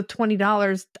the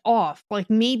 $20 off. Like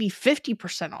maybe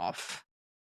 50% off.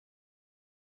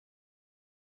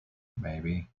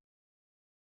 Maybe.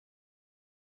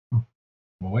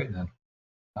 We'll wait then.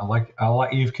 I like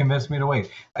you've convinced me to wait.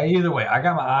 Either way, I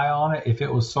got my eye on it. If it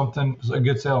was a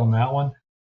good sale on that one.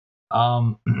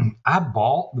 I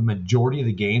bought the majority of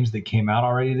the games that came out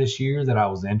already this year that I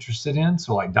was interested in.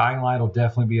 So like Dying Light will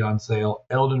definitely be on sale.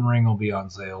 Elden Ring will be on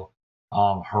sale.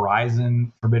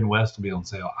 Horizon Forbidden West will be on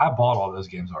sale. I bought all those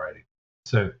games already.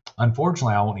 So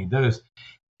unfortunately, I won't need those.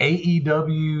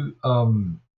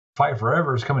 AEW Fight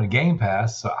Forever is coming to Game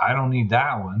Pass, so I don't need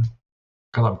that one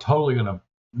because I'm totally going to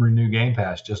renew Game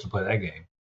Pass just to play that game.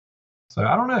 So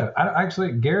I don't know.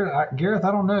 Gareth,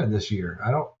 I don't know this year.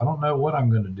 I don't know what I'm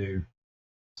going to do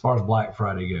as far as Black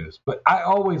Friday goes. But I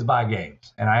always buy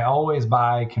games and I always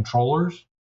buy controllers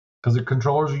because the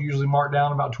controllers are usually marked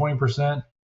down about 20%.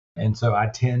 And so I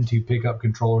tend to pick up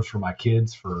controllers for my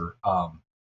kids for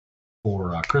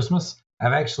Christmas.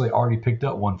 I've actually already picked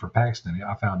up one for Paxton.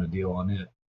 I found a deal on it.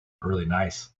 A really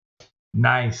nice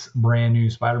brand new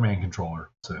Spider-Man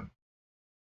controller. So.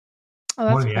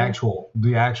 One of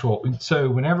the actual. So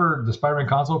whenever the Spider-Man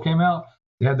console came out,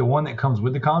 they had the one that comes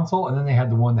with the console, and then they had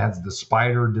the one that has the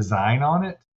spider design on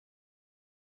it.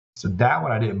 So that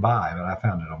one I didn't buy, but I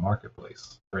found it on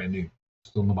Marketplace, brand new,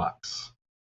 still in the box.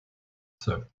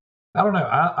 So I don't know.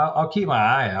 I'll keep my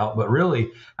eye out, but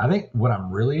really, I think what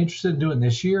I'm really interested in doing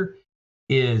this year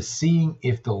is seeing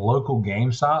if the local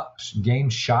game shops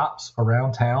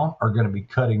around town are going to be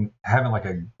having like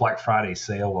a Black Friday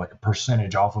sale, like a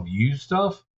percentage off of used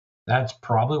stuff. That's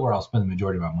probably where I'll spend the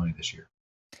majority of my money this year.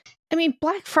 I mean,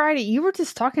 Black Friday, you were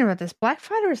just talking about this. Black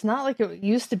Friday is not like it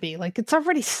used to be. Like, it's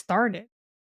already started.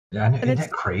 Yeah, isn't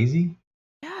that crazy?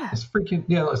 Yeah. It's freaking,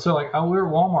 yeah. So like, we were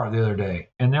at Walmart the other day,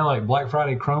 and they're like Black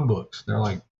Friday Chromebooks. They're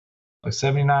like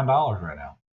 $79 right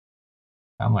now.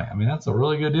 I'm like, I mean, that's a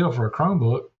really good deal for a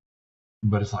Chromebook,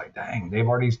 but it's like, dang, they're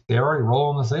already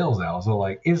rolling the sales out. So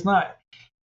like, it's not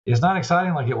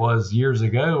exciting like it was years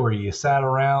ago where you sat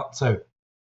around. So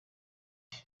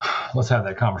let's have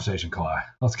that conversation, Kalai.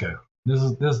 Let's go. This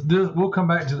we'll come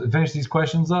back to finish these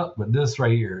questions up, but this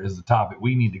right here is the topic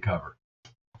we need to cover.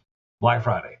 Black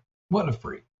Friday. What a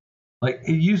freak. Like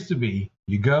it used to be,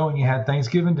 you go and you had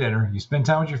Thanksgiving dinner, you spend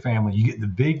time with your family, you get the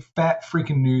big fat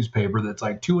freaking newspaper that's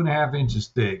like 2.5 inches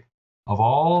thick of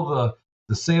all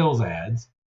the sales ads.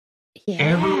 Yeah.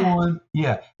 Everyone,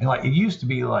 yeah. And like it used to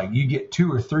be like you get 2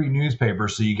 or 3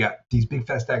 newspapers, so you got these big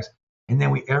fat stacks, and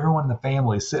then everyone in the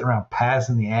family is sitting around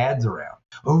passing the ads around.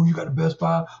 Oh, you got a Best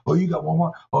Buy, oh you got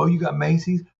Walmart, oh you got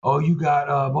Macy's, oh you got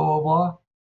blah blah blah.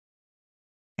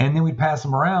 And then we'd pass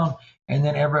them around, and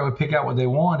then everybody would pick out what they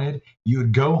wanted. You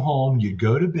would go home, you'd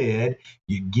go to bed,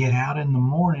 you'd get out in the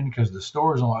morning because the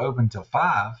stores only open till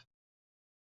 5.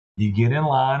 You get in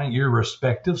line at your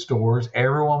respective stores.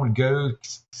 Everyone would go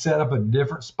set up a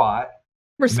different spot.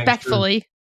 Respectfully.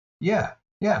 Yeah.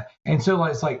 And so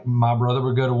it's like my brother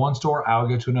would go to one store, I would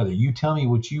go to another. You tell me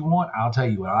what you want, I'll tell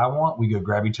you what I want. We go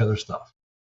grab each other's stuff.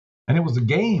 And it was a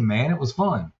game, man. It was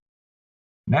fun.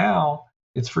 Now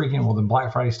it's freaking, well, then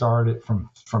Black Friday started from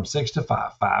 6 to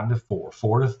 5, 5 to 4,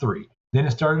 4 to 3. Then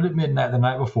it started at midnight the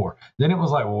night before. Then it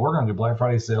was like, well, we're going to do Black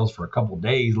Friday sales for a couple of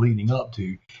days leading up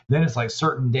to. Then it's like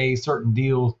certain days, certain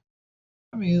deals.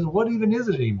 I mean, what even is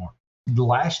it anymore?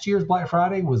 Last year's Black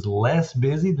Friday was less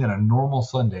busy than a normal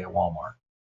Sunday at Walmart.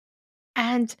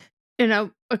 And,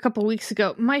 a couple of weeks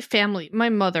ago, my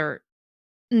mother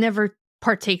never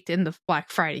partaked in the Black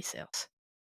Friday sales.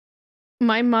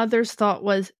 My mother's thought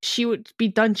was she would be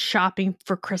done shopping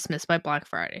for Christmas by Black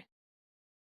Friday.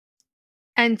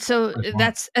 And so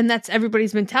that's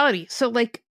everybody's mentality. So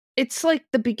like, it's like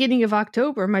the beginning of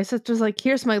October. My sister's like,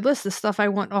 here's my list of stuff I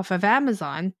want off of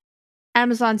Amazon.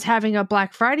 Amazon's having a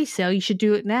Black Friday sale. You should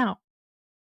do it now.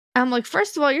 I'm like,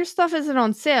 first of all, your stuff isn't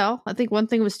on sale. I think one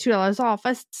thing was $2 off.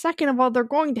 Second of all, they're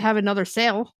going to have another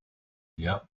sale.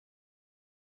 Yep.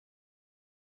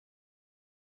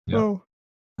 Oh.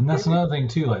 And that's another thing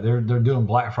too. Like they're doing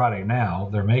Black Friday now.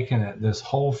 They're making it this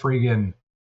whole freaking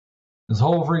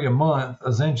month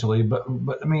essentially. But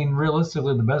I mean,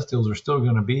 realistically, the best deals are still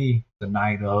going to be the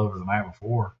night of or the night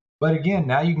before. But again,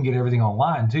 now you can get everything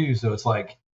online too. So it's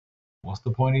like, what's the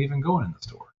point of even going in the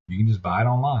store? You can just buy it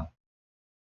online.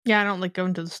 Yeah, I don't like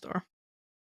going to the store.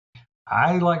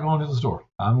 I like going to the store.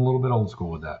 I'm a little bit old school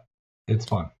with that. It's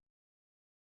fun.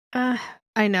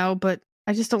 I know, but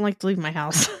I just don't like to leave my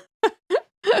house.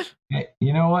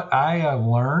 You know what? I have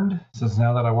learned since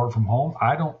now that I work from home,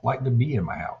 I don't like to be in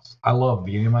my house. I love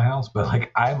being in my house, but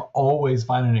like I'm always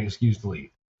finding an excuse to leave.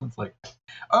 It's like,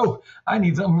 oh, I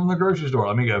need something from the grocery store.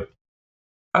 Let me go.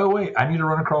 Oh, wait, I need to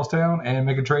run across town and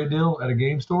make a trade deal at a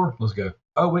game store. Let's go.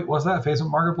 Oh, wait, what's that?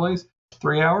 Facebook Marketplace?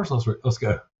 3 hours? Let's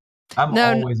go. I'm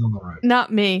always on the road.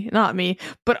 Not me.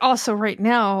 But also right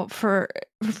now for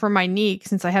my knee,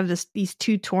 since I have these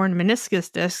 2 torn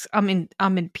meniscus discs, I'm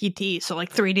in PT. So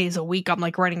like 3 days a week, I'm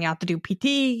like running out to do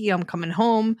PT. I'm coming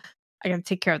home. I got to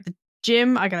take care of the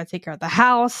gym. I got to take care of the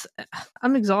house.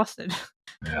 I'm exhausted.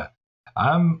 Yeah.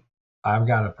 I've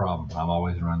got a problem. I'm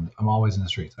always in the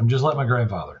streets. I'm just like my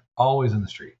grandfather, always in the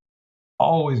street,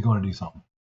 always going to do something.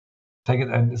 Take it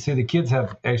and see the kids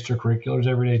have extracurriculars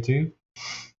every day too.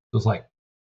 So it's like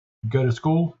go to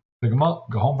school, pick them up,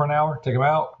 go home for an hour, take them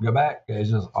out, go back. It's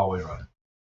just always running.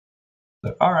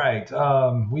 So, all right,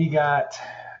 we got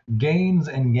games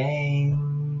and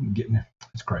game.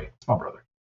 It's great. It's my brother.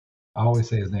 I always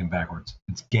say his name backwards.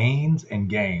 It's Gains and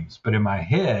Games, but in my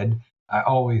head, I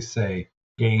always say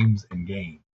games and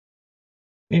games.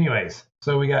 Anyways,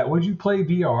 so we got, would you play a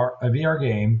VR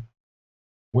game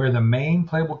where the main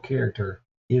playable character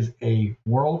is a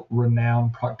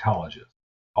world-renowned proctologist,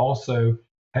 also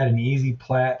had an easy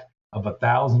plat of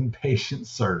 1,000 patients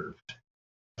served?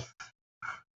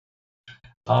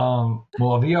 Well,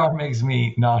 VR makes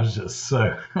me nauseous,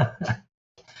 so.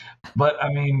 But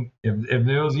I mean, if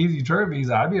there was easy trophies,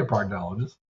 I'd be a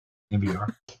proctologist in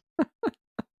VR.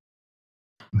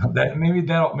 Maybe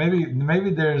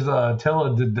there's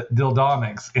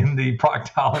teledildonics in the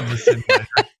proctologist simulator.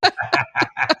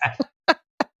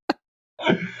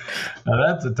 Now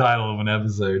that's the title of an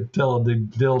episode: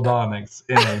 teledildonics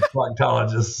in a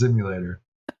proctologist simulator.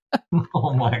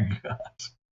 Oh my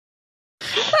gosh.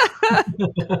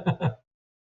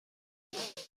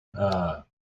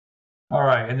 All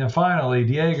right, and then finally,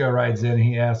 Diego writes in.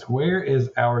 He asks, "Where is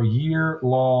our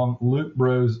year-long Loot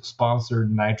Bros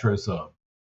sponsored Nitro sub?"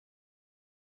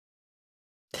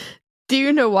 Do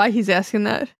you know why he's asking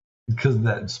that? Because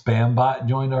that spam bot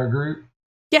joined our group.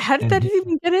 Yeah, how did that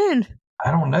even get in?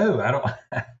 I don't know. I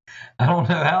don't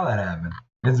know how that happened.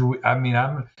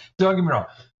 Don't get me wrong.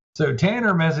 So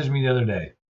Tanner messaged me the other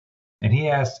day, and he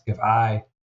asked if I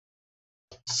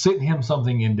sent him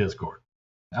something in Discord.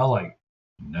 I was like,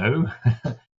 no.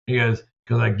 He goes,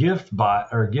 because a gift bot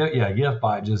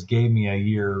just gave me a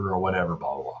year or whatever,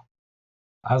 blah, blah, blah.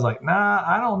 I was like, nah,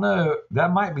 I don't know.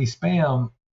 That might be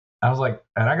spam. I was like,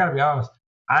 and I got to be honest,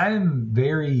 I'm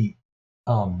very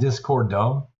Discord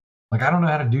dumb. Like, I don't know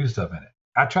how to do stuff in it.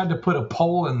 I tried to put a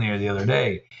poll in there the other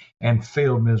day and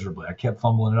failed miserably. I kept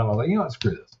fumbling it up. I was like, you know what,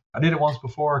 screw this. I did it once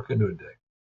before. I couldn't do it today.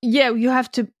 Yeah, you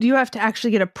have to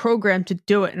actually get a program to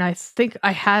do it. And I think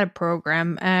I had a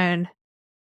program and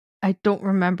I don't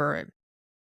remember it.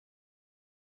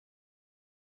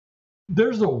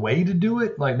 There's a way to do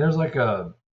it. Like, there's like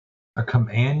a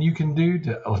command you can do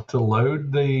to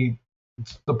load the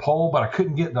poll, but I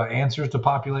couldn't get the answers to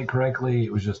populate correctly.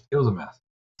 It was a mess.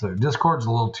 So Discord's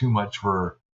a little too much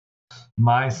for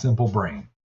my simple brain.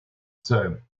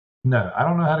 So no, I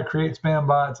don't know how to create spam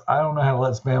bots. I don't know how to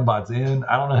let spam bots in.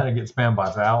 I don't know how to get spam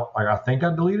bots out. Like, I think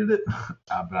I deleted it,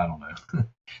 but I don't know.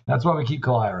 That's why we keep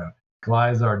Kalai around.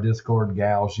 Kalai is our Discord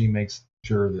gal. She makes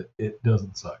sure that it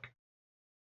doesn't suck.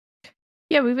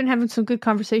 Yeah, we've been having some good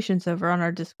conversations over on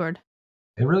our Discord.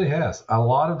 It really has. A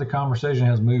lot of the conversation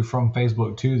has moved from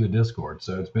Facebook to the Discord,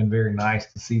 so it's been very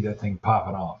nice to see that thing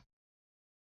popping off.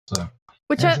 So,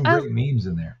 there's some great memes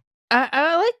in there.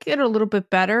 I like it a little bit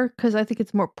better because I think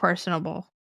it's more personable.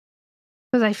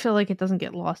 Because I feel like it doesn't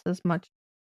get lost as much.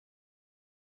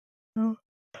 Oh.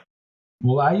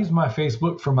 Well, I use my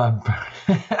Facebook for my.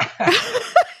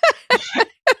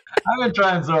 I've been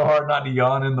trying so hard not to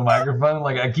yawn in the microphone.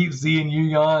 Like, I keep seeing you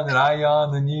yawn, and I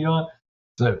yawn, and you yawn.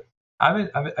 So I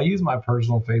use my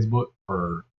personal Facebook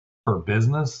for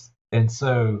business, and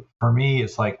so for me,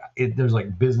 it's like there's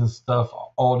like business stuff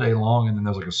all day long, and then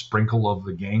there's like a sprinkle of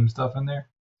the game stuff in there.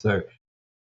 So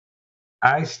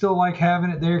I still like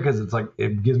having it there because it's like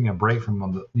it gives me a break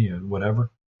from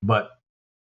whatever. But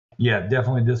yeah,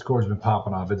 definitely Discord's been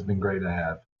popping off. It's been great to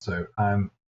have. So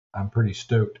I'm pretty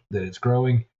stoked that it's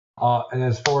growing. And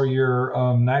as for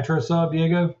your Nitro sub,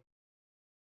 Diego,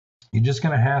 you're just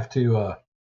gonna have to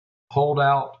hold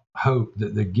out hope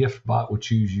that the gift bot will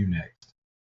choose you next.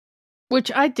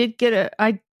 Which I did get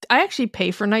I actually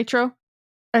pay for Nitro.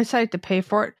 I decided to pay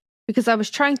for it because I was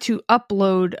trying to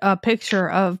upload a picture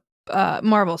of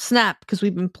Marvel Snap because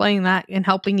we've been playing that and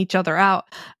helping each other out.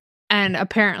 And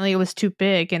apparently it was too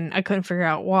big and I couldn't figure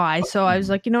out why. So I was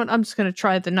like, you know what? I'm just going to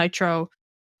try the Nitro,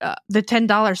 the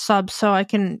 $10 sub so I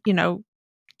can,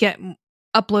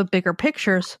 upload bigger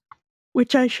pictures,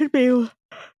 which I should be able.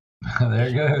 There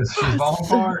it goes. She's falling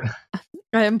apart.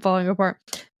 I am falling apart.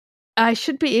 I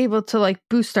should be able to like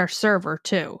boost our server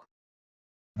too.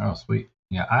 Oh, sweet.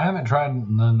 Yeah, I haven't tried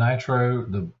the Nitro,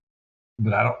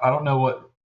 but I don't know what.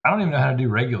 I don't even know how to do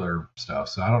regular stuff,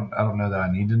 so I don't know that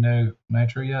I need to know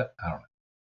Nitro yet. I don't know.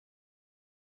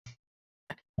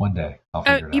 One day I'll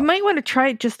figure it You out. might want to try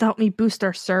it just to help me boost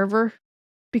our server,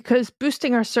 because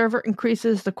boosting our server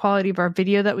increases the quality of our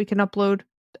video that we can upload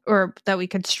or that we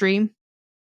can stream.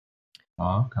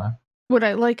 Oh, okay. What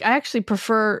I actually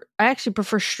prefer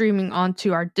streaming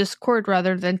onto our Discord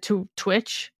rather than to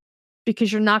Twitch,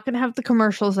 because you're not going to have the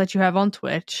commercials that you have on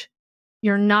Twitch.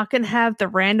 You're not going to have the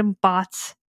random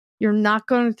bots. You're not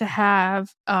going to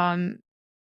have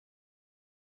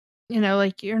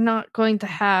you're not going to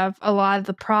have a lot of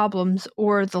the problems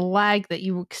or the lag that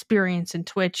you experience in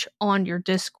Twitch on your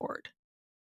Discord.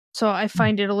 So I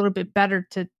find it a little bit better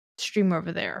to stream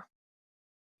over there.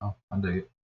 Oh, I dig it.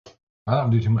 I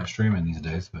don't do too much streaming these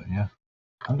days, but yeah,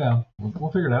 I'm down.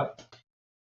 We'll figure it out.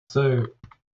 So,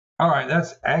 all right,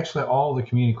 that's actually all the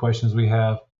community questions we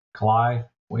have. Kalai,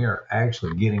 we are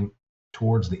actually getting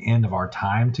towards the end of our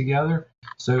time together.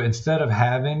 So instead of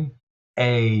having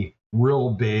a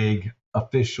real big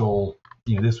official,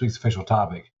 this week's official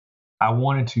topic, I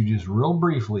wanted to just real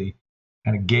briefly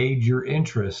kind of gauge your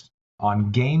interest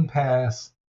on Game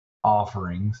Pass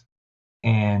offerings.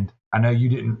 And I know you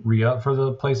didn't re-up for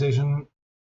the PlayStation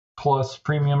Plus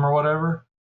Premium or whatever,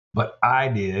 but I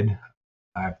did.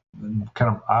 I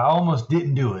almost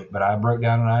didn't do it, but I broke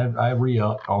down and I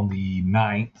re-upped on the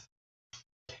 9th.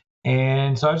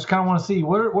 And so I just kind of want to see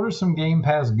what are some Game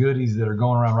Pass goodies that are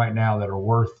going around right now that are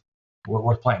worth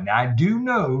playing. Now I do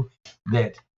know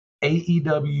that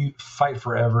AEW Fight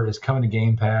Forever is coming to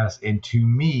Game Pass, and to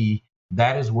me,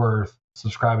 that is worth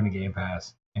subscribing to Game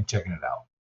Pass and checking it out.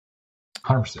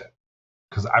 100%.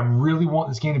 Because I really want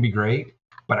this game to be great,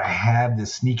 but I have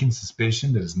this sneaking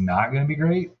suspicion that it's not going to be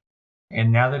great.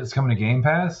 And now that it's coming to Game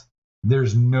Pass,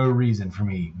 there's no reason for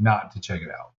me not to check it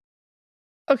out.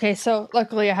 Okay, so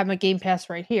luckily I have my Game Pass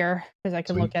right here because I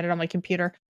can look at it on my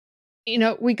computer.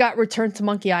 We got Return to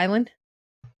Monkey Island.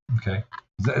 Okay.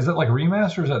 Is that like a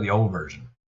remaster or is that the old version?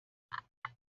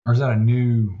 Or is that a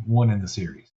new one in the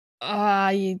series?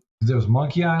 There was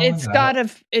Monkey Island.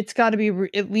 It's got to be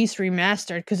at least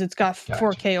remastered because it's got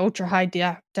 4K ultra high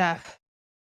def.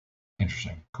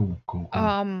 Interesting. Cool.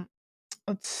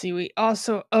 Let's see. We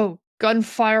also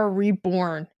Gunfire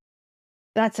Reborn.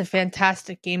 That's a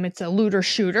fantastic game. It's a looter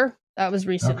shooter that was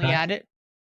recently added.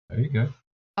 There you go.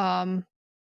 Let's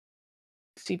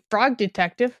see, Frog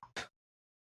Detective.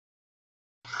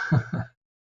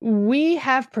 We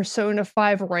have Persona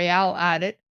 5 Royale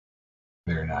added.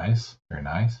 Very nice.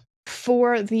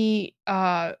 For the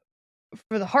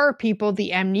horror people,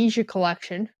 the Amnesia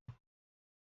Collection.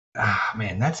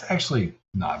 Man, that's actually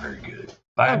not very good.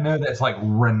 I know that's like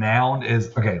renowned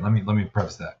as okay. Let me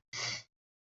preface that.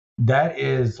 That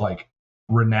is like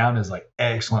renowned as like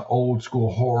excellent old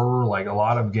school horror. Like a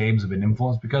lot of games have been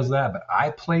influenced because of that. But I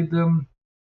played them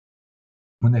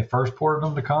when they first ported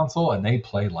them to console, and they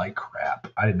played like crap.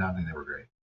 I did not think they were great.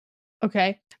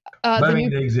 Okay, but I mean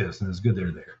they exist, and it's good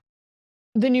they're there.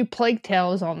 The new Plague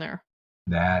Tale is on there.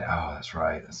 That's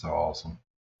right. That's so awesome.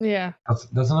 Yeah,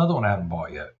 that's another one I haven't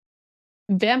bought yet.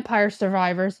 Vampire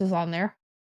Survivors is on there,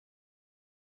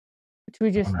 which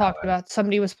we just talked about.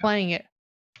 Somebody was playing it.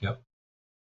 Yep.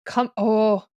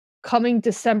 Coming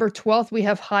December 12th, we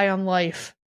have High on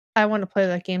Life. I want to play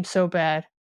that game so bad.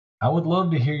 I would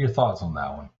love to hear your thoughts on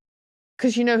that one.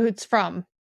 Because you know who it's from.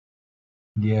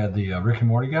 Yeah, the Rick and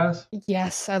Morty guys?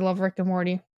 Yes, I love Rick and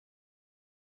Morty.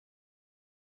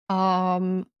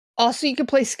 Also, you can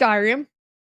play Skyrim.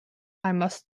 I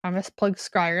must plug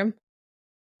Skyrim.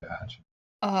 Gotcha.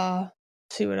 Let's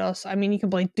see what else. I mean, you can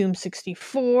play Doom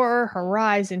 64,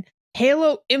 Horizon,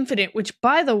 Halo Infinite, which,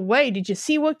 by the way, did you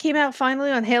see what came out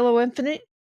finally on Halo Infinite?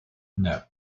 No.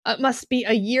 It must be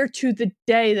a year to the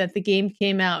day that the game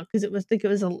came out, because I think it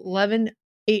was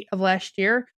 11/8 of last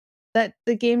year that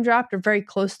the game dropped, or very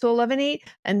close to 11/8.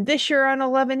 And this year on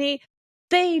 11/8,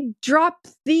 they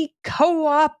dropped the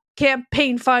co-op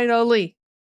campaign finally.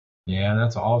 Yeah,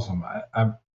 that's awesome.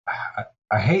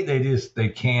 I hate they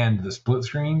canned the split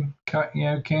screen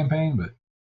campaign, but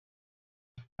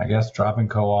I guess dropping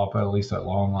co-op at least at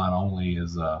long line only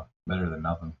is better than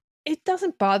nothing. It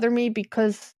doesn't bother me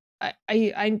because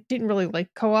I didn't really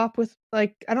like co-op with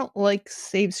I don't like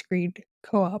save screen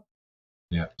co-op.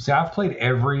 Yeah. See, I've played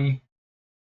every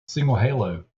single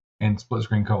Halo in split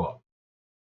screen co-op.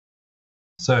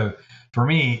 So for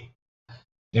me,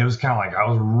 it was kind of like I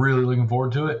was really looking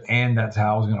forward to it, and that's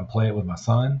how I was going to play it with my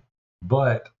son.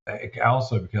 but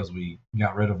also because we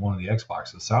got rid of one of the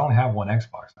Xboxes. So I only have one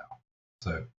Xbox now.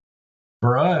 So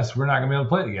for us, we're not going to be able to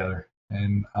play it together.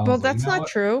 And I was Well, like, that's you know not what?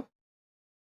 true.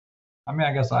 I mean,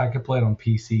 I guess I could play it on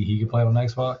PC. He could play it on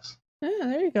Xbox. Yeah,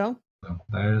 there you go. So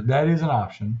that is an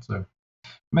option. So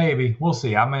maybe we'll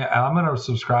see. I'm going to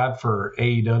subscribe for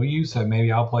AEW, so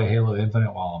maybe I'll play Halo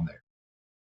Infinite while I'm there.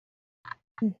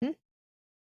 Mm-hmm.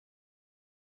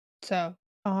 So,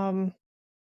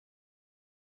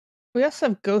 we also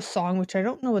have Ghost Song, which I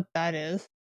don't know what that is.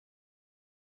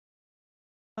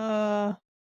 And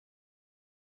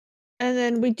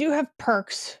then we do have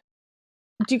perks.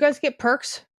 Do you guys get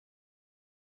perks?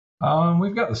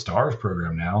 We've got the Stars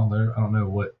program now. I don't know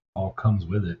what all comes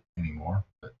with it anymore.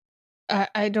 But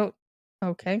I don't.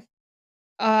 Okay.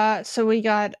 So we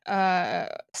got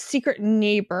Secret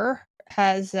Neighbor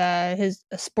has his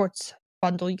a sports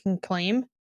bundle you can claim.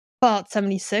 Fallout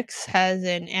 76 has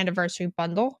an anniversary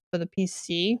bundle for the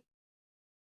PC.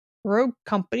 Rogue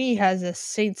Company has a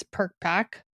Saints perk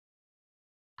pack.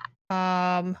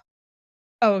 Oh,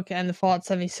 okay, and the Fallout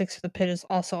 76 for the Pit is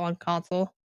also on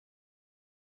console.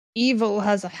 Evil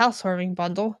has a housewarming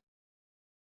bundle.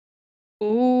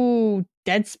 Ooh,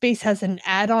 Dead Space has an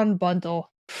add-on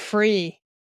bundle free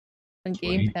on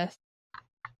Game Sweet. Pass.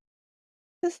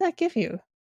 What does that give you?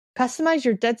 Customize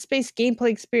your Dead Space gameplay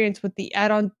experience with the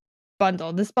add-on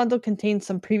bundle. This bundle contains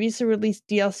some previously released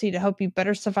DLC to help you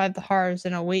better survive the horrors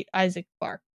and await Isaac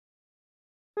Clarke.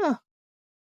 Huh.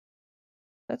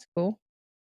 That's cool.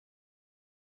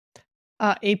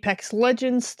 Apex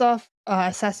Legends stuff,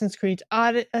 Assassin's Creed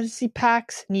Odyssey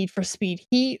packs, Need for Speed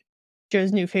Heat,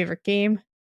 Joe's new favorite game,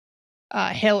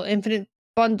 Halo Infinite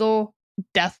bundle,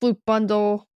 Deathloop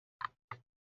bundle,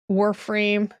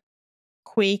 Warframe,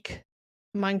 Quake,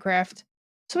 Minecraft.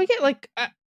 So we get like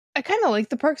I kind of like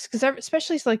the perks because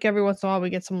especially like every once in a while we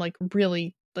get some like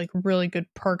really good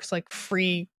perks like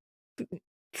free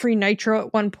nitro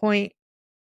at one point,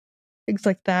 things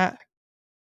like that.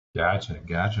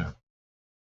 Gotcha.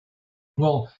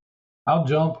 Well, I'll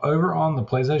jump over on the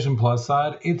PlayStation Plus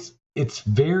side. It's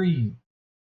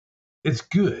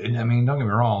good. I mean, don't get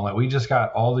me wrong. Like we just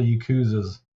got all the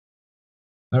Yakuzas.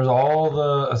 There's all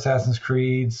the Assassin's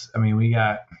Creeds. I mean, we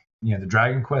got the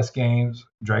Dragon Quest games.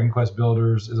 Dragon Quest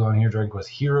Builders is on here. Dragon Quest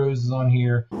Heroes is on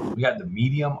here. We got the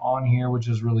Medium on here, which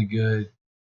is really good.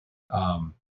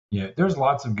 There's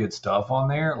lots of good stuff on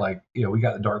there. Like, we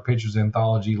got the Dark Pictures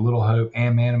Anthology, Little Hope,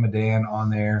 and Man of Medan on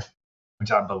there,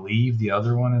 which I believe the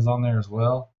other one is on there as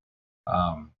well.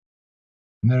 No,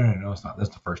 it's not. That's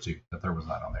the first two. The third one's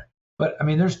not on there. But I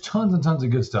mean, there's tons and tons of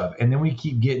good stuff. And then we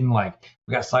keep getting we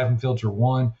got Siphon Filter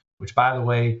 1, which by the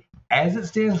way, as it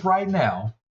stands right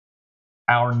now,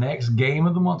 our next Game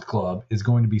of the Month Club is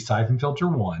going to be Siphon Filter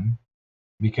 1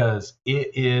 because it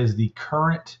is the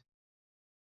current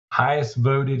highest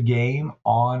voted game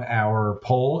on our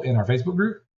poll in our Facebook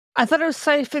group. I thought it was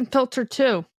Siphon Filter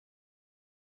 2.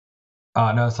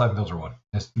 No, it's Siphon Filter 1.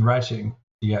 It's Ratchet.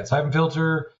 You got Siphon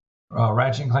Filter,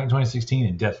 Ratchet and Clank 2016,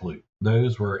 and Deathloop.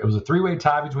 It was a three-way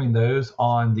tie between those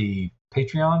on the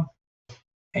Patreon.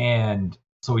 And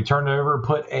so we turned over,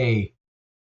 put a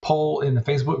poll in the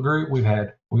Facebook group.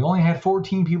 We only had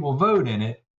 14 people vote in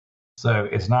it. So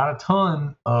it's not a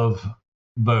ton of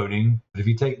voting. But if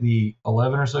you take the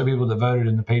 11 or so people that voted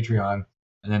in the Patreon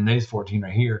and then these 14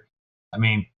 right here, I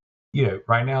mean,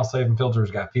 right now Siphon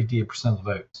Filter's got 58% of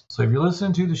the votes. So if you're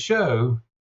listening to the show,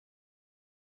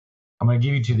 I'm going to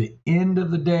give you to the end of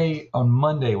the day on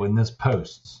Monday when this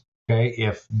posts. Okay,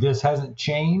 if this hasn't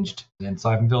changed, then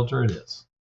Siphon Filter it is,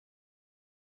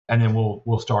 and then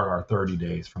we'll start our 30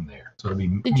 days from there. So it'll be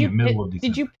middle of December.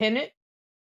 Did you pin it?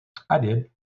 I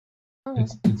did. Oh.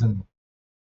 It's in.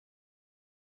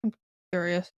 I'm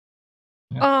curious.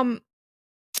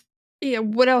 Yeah.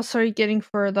 What else are you getting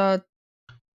for the?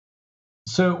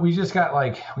 So we just got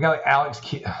we got Alex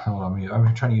Kidd.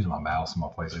 I'm trying to use my mouse on my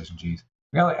PlayStation. Jeez.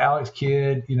 We got Alex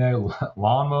Kidd,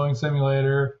 lawn mowing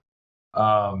simulator. We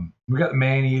got the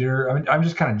Man Eater. I mean, I'm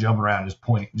just kind of jumping around,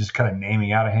 just kind of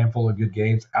naming out a handful of good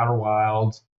games. Outer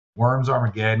Wilds, Worms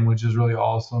Armageddon, which is really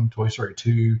awesome. Toy Story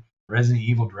 2, Resident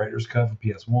Evil Director's Cut for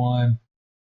PS1.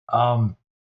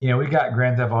 We got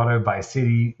Grand Theft Auto Vice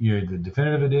City, the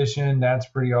definitive edition. That's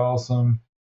pretty awesome.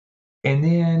 And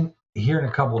then here in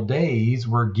a couple of days,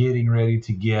 we're getting ready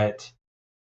to get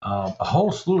a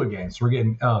whole slew of games. So we're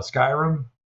getting Skyrim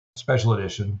Special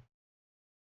Edition.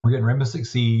 We're getting Rainbow Six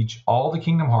Siege, all the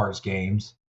Kingdom Hearts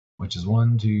games, which is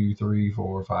 1, 2, 3,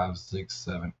 4, 5, 6,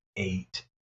 7, 8.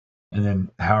 And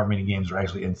then however many games are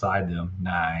actually inside them,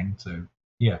 9. So,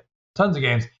 yeah. Tons of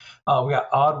games. We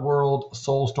got Oddworld,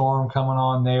 Soulstorm coming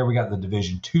on there. We got the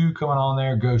Division 2 coming on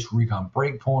there. Ghost Recon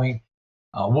Breakpoint.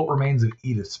 What Remains of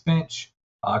Edith Finch.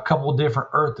 A couple of different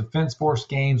Earth Defense Force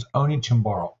games. Oni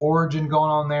Chimbara Origin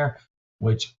going on there,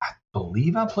 which I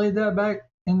believe I played that back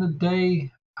in the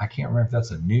day. I can't remember if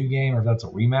that's a new game or if that's a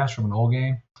remaster from an old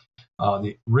game.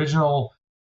 The original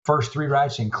first 3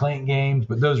 Ratchet and Clank games,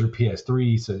 but those are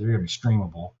PS3, so they're going to be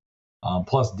streamable.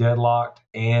 Plus Deadlocked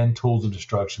and Tools of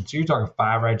Destruction. So you're talking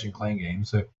 5 Ratchet and Clank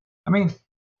games. So, I mean,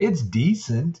 it's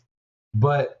decent,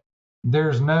 but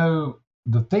there's no...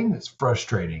 The thing that's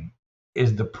frustrating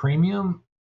is the premium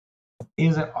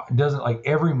doesn't like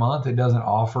every month it doesn't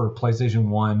offer PlayStation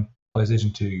 1,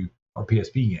 PlayStation 2, or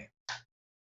PSP games.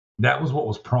 That was what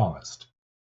was promised.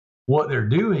 What they're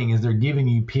doing is they're giving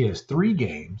you PS3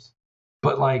 games,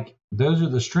 but like those are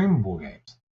the streamable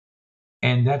games.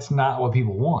 And that's not what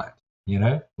people want, you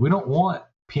know? We don't want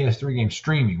PS3 games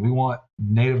streaming. We want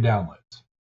native downloads.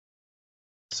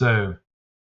 So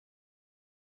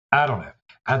I don't know.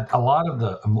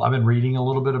 I've been reading a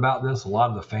little bit about this. A lot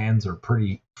of the fans are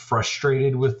pretty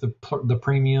frustrated with the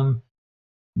premium.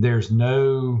 There's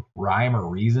no rhyme or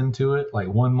reason to it. Like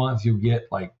 1 month you'll get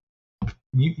like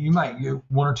you might get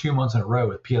 1 or 2 months in a row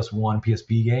with PS1,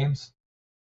 PSP games.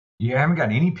 You haven't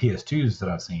gotten any PS2s that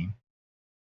I've seen.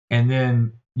 And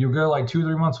then you'll go like 2 or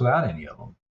 3 months without any of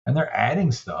them. And they're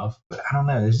adding stuff, but I don't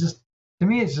know. It's just, to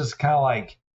me, it's just kind of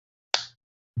like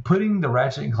putting the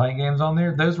Ratchet and Clank games on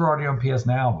there. Those were already on PS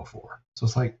Now before. So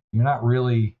it's like, you're not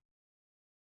really,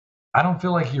 I don't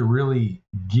feel like you're really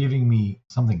giving me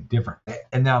something different.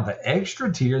 And now the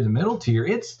extra tier, the middle tier,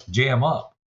 it's jam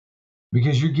up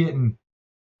because you're getting,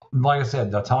 like I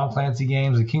said, the Tom Clancy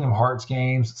games, the Kingdom Hearts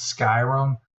games,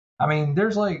 Skyrim. I mean,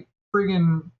 there's like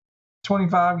friggin'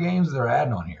 25 games that they're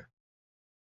adding on here.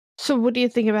 So what do you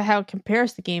think about how it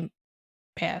compares to Game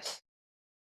Pass?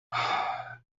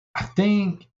 I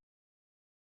think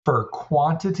for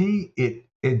quantity,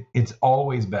 it's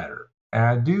always better. And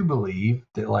I do believe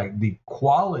that like the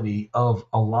quality of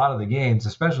a lot of the games,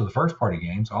 especially the first party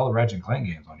games, all the Ratchet and Clank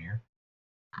games on here,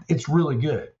 it's really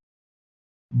good.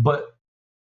 But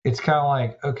it's kind of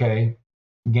like, okay,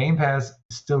 Game Pass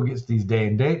still gets these day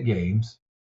and date games.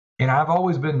 And I've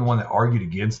always been the one that argued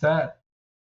against that.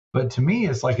 But to me,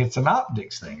 it's like it's an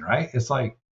optics thing, right? It's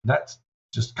like that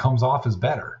just comes off as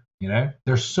better, you know?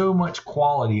 There's so much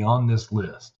quality on this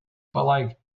list. But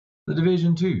like the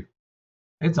Division 2,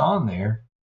 it's on there.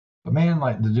 But man,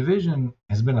 like the Division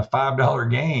has been a $5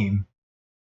 game,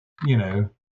 you know,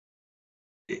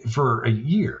 for a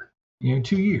year, you know,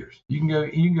 2 years. You can go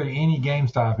to any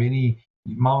GameStop, any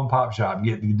mom and pop shop, and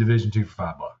get the Division 2 for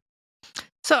 $5.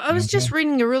 So I was just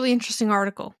reading a really interesting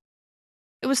article.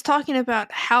 It was talking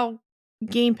about how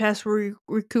Game Pass will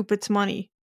recoup its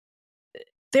money.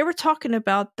 They were talking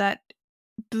about that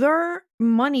their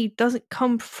money doesn't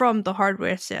come from the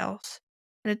hardware sales.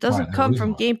 And it doesn't come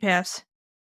from Game Pass.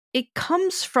 It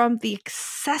comes from the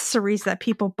accessories that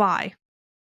people buy.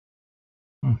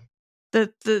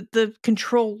 The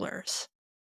controllers.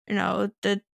 You know,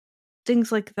 the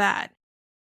things like that.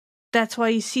 That's why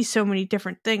you see so many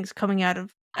different things coming out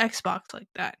of Xbox like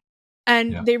that.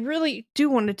 And they really do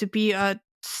want it to be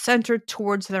centered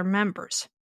towards their members.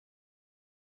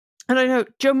 And I know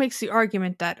Joe makes the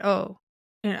argument that,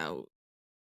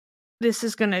 this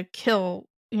is going to kill,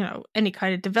 any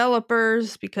kind of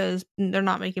developers because they're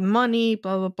not making money,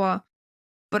 blah, blah, blah.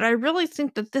 But I really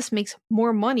think that this makes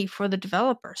more money for the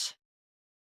developers.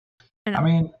 I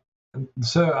mean,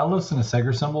 so I listen to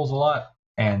Sega Symbols a lot,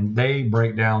 and they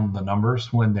break down the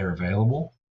numbers when they're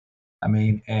available. I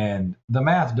mean, and the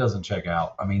math doesn't check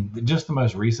out. I mean, just the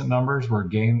most recent numbers where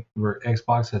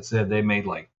Xbox had said they made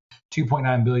like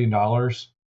 $2.9 billion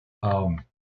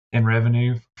in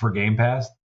revenue for Game Pass.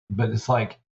 But it's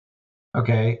like,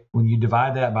 okay, when you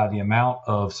divide that by the amount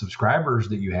of subscribers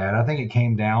that you had, I think it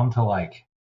came down to like,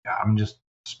 I'm just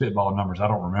spitballing numbers, I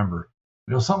don't remember.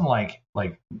 But it was something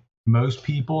like most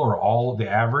people or all of the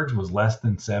average was less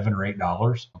than $7 or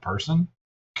 $8 a person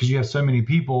because you have so many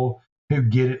people who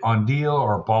get it on deal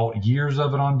or bought years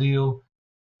of it on deal.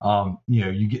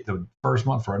 You get the first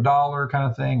month for $1 kind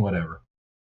of thing, whatever.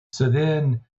 So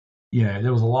then,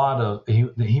 there was a lot of,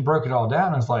 he broke it all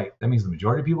down. And it's like, that means the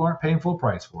majority of people aren't paying full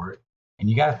price for it. And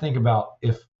you got to think about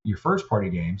if your first party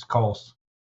games cost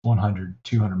 $100,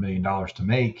 $200 million to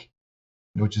make,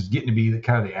 which is getting to be the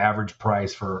kind of the average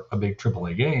price for a big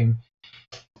AAA game.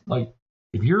 Like,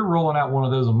 if you're rolling out one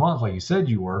of those a month, like you said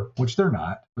you were, which they're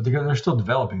not, but they're still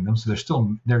developing them, so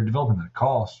they're developing at a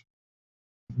cost.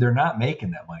 They're not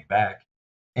making that money back,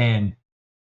 and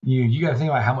you got to think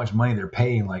about how much money they're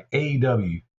paying. Like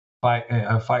AEW,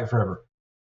 Fight Forever.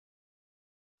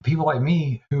 People like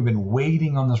me who've been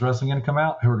waiting on this wrestling game to come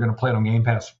out, who are going to play it on Game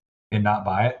Pass and not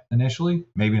buy it initially,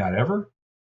 maybe not ever.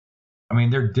 I mean,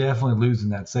 they're definitely losing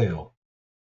that sale.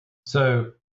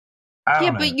 So I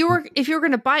don't know. But if you were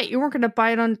going to buy it, you weren't going to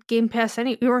buy it on Game Pass you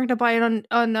weren't going to buy it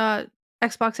on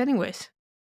Xbox anyways.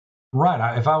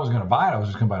 Right. If I was going to buy it, I was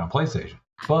just going to buy it on PlayStation.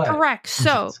 But correct.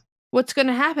 So what's going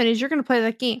to happen is you're going to play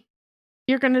that game.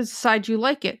 You're going to decide you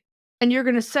like it, and you're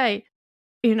going to say,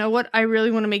 you know what, I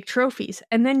really want to make trophies,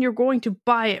 and then you're going to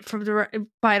buy it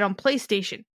buy it on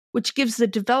PlayStation, which gives the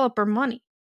developer money.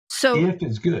 So if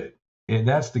it's good, and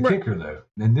that's the kicker though.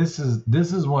 And this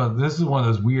is one of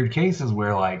those weird cases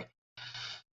where like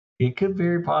it could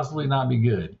very possibly not be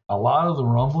good. A lot of the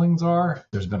rumblings are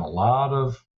there's been a lot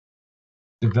of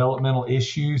developmental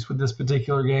issues with this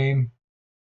particular game.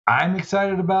 I'm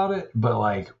excited about it, but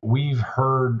like we've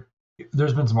heard,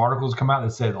 there's been some articles come out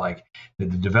that said like that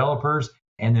the developers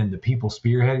and then the people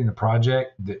spearheading the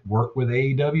project that work with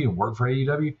AEW and work for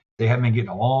AEW, they haven't been getting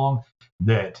along.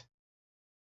 That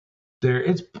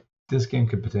this game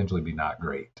could potentially be not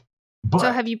great. But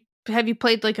so have you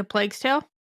played like a Plague's Tale?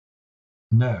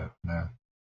 No.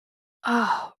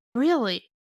 Oh, really?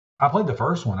 I played the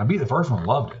first one. I beat the first one.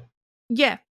 Loved it.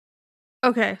 Yeah.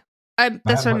 Okay.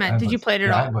 That's what I meant. Did you play it at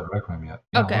all? I haven't played Requiem yet.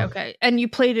 Yeah, okay. And you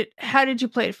played it. How did you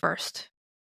play it first?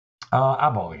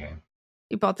 I bought the game.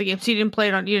 You bought the game, so you didn't play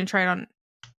it on. You didn't try it on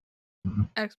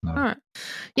Xbox. No. All right.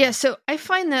 Yeah. So I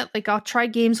find that like I'll try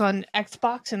games on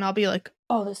Xbox, and I'll be like,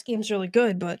 "Oh, this game's really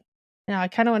good," but I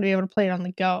kind of want to be able to play it on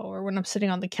the go or when I'm sitting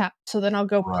on the couch. So then I'll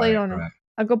go play it on. Right.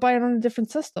 I'll go buy it on a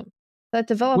different system. That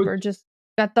developer just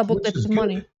got double dipped in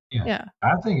money. Yeah.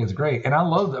 I think it's great. And I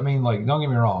love, I mean, like, don't get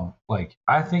me wrong. Like,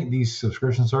 I think these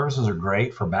subscription services are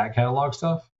great for back catalog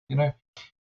stuff. You know,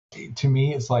 to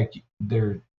me, it's like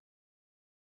the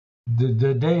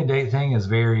day and date thing is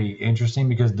very interesting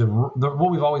because what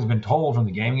we've always been told from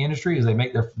the gaming industry is they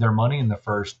make their money in the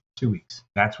first 2 weeks.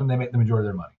 That's when they make the majority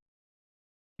of their money.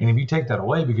 And if you take that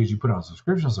away because you put it on a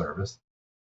subscription service,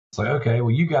 it's like, okay,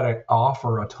 well, you got to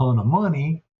offer a ton of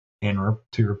money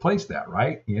to replace that,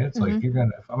 right? Yeah, it's like if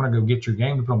I'm gonna go get your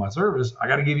game to put on my service, I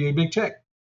got to give you a big check.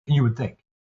 You would think.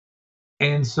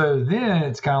 And so then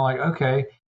it's kind of like, okay,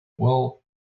 well,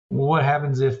 what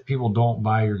happens if people don't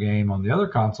buy your game on the other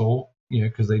console? You know,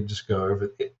 because they just go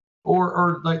over it,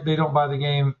 or like they don't buy the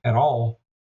game at all.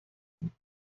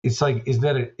 It's like, is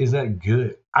that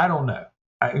good? I don't know.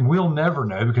 We'll never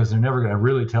know because they're never going to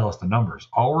really tell us the numbers.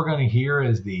 All we're going to hear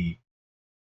is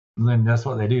then that's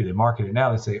what they do. They market it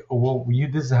now. They say, oh, well,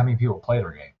 this is how many people played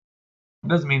our game. It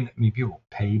doesn't mean that many people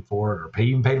paid for it or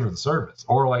even paid for the service.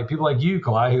 Or like people like you,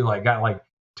 Kalai, who like got like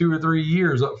 2 or 3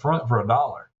 years up front for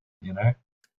 $1, you know?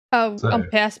 Oh, so, I'm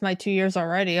past my 2 years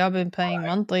already. I've been paying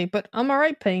monthly, but I'm all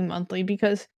right paying monthly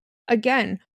because,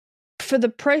 again, for the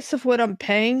price of what I'm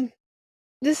paying,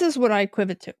 this is what I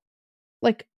equate to.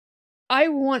 Like, I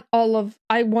want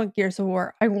Gears of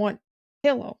War. I want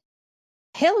Halo.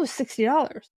 Halo's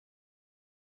 $60.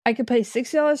 I could pay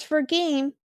 $60 for a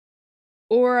game,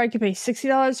 or I could pay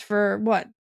 $60 for what?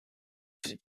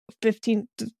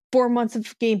 4 months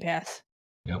of Game Pass.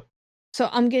 Yep. So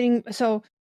I'm getting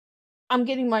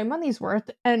my money's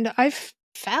worth, and I've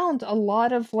found a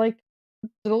lot of like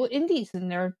little indies in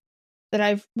there that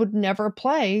I would never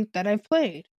play that I've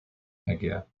played. Heck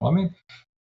yeah. Well, I mean,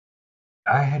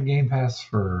 I had Game Pass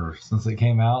since it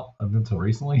came out up until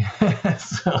recently.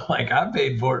 So like I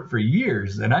paid for it for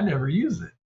years and I never used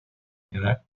it. You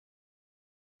know?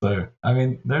 So I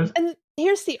mean and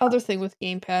here's the other thing with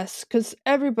Game Pass, because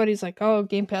everybody's like, oh,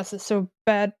 Game Pass is so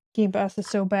bad. Game Pass is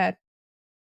so bad.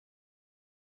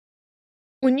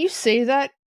 When you say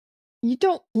that, you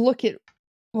don't look at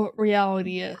what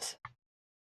reality is.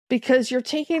 Because you're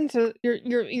thinking,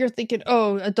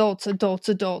 oh,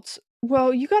 adults.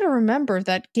 Well, you got to remember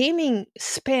that gaming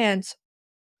spans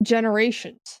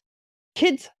generations.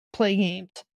 Kids play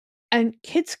games. And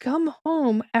kids come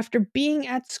home after being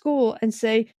at school and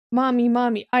say,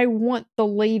 Mommy, I want the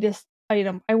latest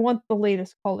item. I want the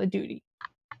latest Call of Duty.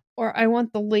 Or I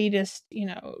want the latest,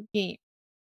 game.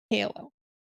 Halo.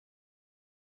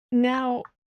 Now,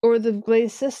 or the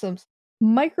latest systems.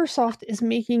 Microsoft is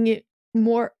making it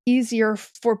more easier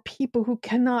for people who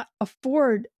cannot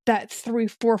afford that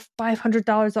 $300, $400,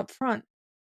 $500 up front.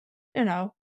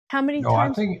 How many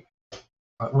times? I think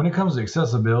when it comes to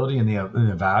accessibility and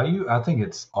the value, I think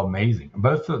it's amazing.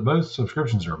 Both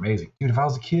subscriptions are amazing. Dude, if I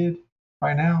was a kid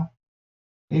right now,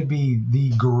 it'd be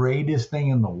the greatest thing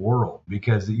in the world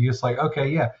because you're just like, okay,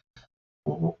 yeah.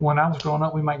 When I was growing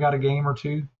up, we might got a game or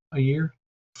two a year,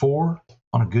 4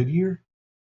 on a good year.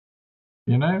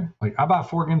 You know, like I buy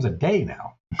 4 games a day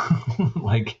now.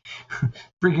 Like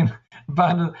freaking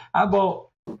I bought.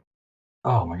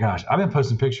 Oh my gosh, I've been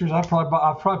posting pictures. I've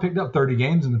probably picked up 30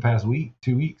 games in the past week,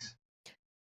 2 weeks.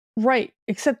 Right,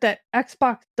 except that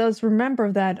Xbox does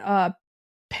remember that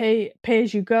pay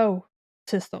as you go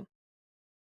system.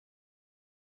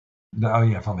 Oh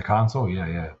yeah, from the console.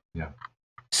 Yeah.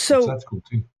 So that's cool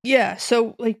too. Yeah,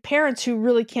 so like parents who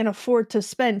really can't afford to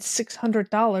spend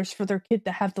 $600 for their kid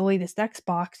to have the latest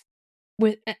Xbox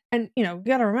and you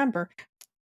gotta remember,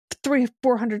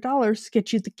 $300-$400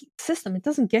 gets you the system. It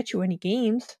doesn't get you any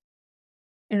games.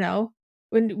 When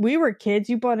we were kids,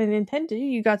 you bought a Nintendo,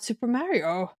 you got Super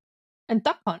Mario and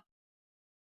Duck Hunt.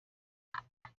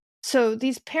 So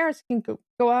these parents can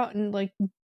go out and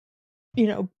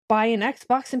buy an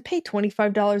Xbox and pay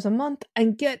 $25 a month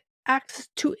and get access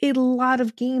to a lot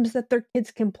of games that their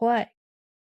kids can play.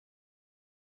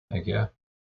 Heck yeah.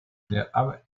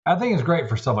 I think it's great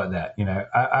for stuff like that.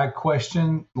 I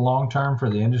question long term for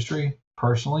the industry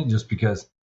personally, just because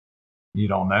you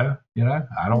don't know.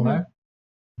 I don't know,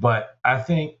 but I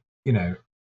think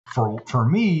for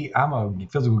me, I'm a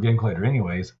physical game collector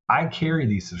anyways. I carry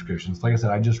these subscriptions. Like I said,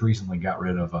 I just recently got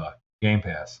rid of Game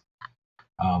Pass,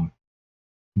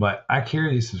 but I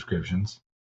carry these subscriptions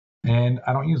and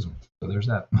I don't use them. So there's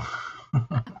that.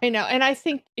 I know, and I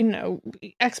think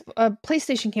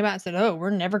PlayStation came out and said, "Oh, we're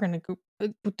never going to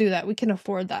do that. We can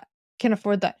afford that. Can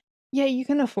afford that." Yeah, you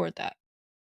can afford that.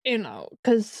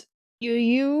 Because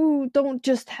you don't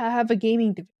just have a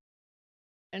gaming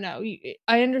division.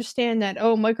 I understand that.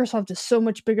 Oh, Microsoft is so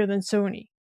much bigger than Sony.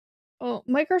 Well,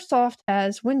 Microsoft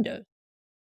has Windows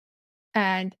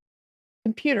and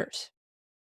computers.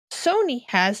 Sony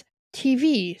has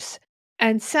TVs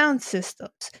and sound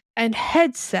systems and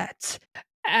headsets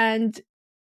and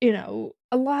a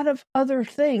lot of other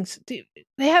things. They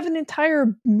have an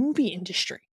entire movie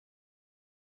industry,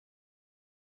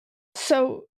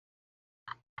 so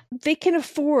they can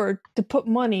afford to put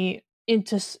money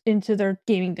into their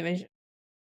gaming division.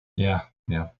 Yeah.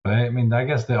 But I mean, I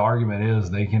guess the argument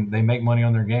is they make money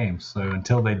on their games. So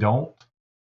until they don't,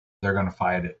 they're going to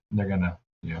fight it. They're going to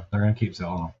keep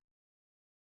selling them.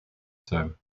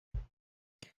 So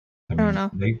I don't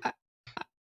know.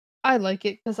 I like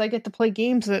it because I get to play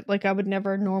games that I would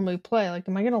never normally play. Like,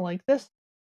 am I gonna like this?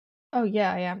 Oh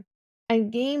yeah, I am.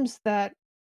 And games that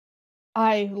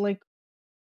I like.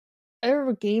 There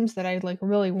were games that I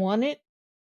really wanted,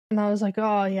 and I was like,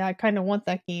 oh yeah, I kind of want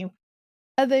that game,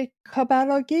 and they come out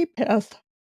on Game Pass.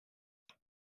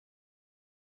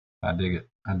 I dig it.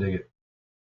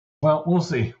 Well, we'll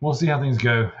see. We'll see how things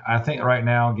go. I think right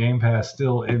now Game Pass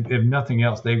still, if nothing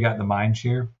else, they've got the mind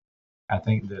share. I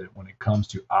think that when it comes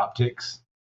to optics,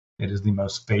 it is the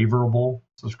most favorable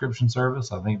subscription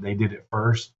service. I think they did it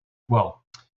first. Well,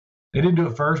 they didn't do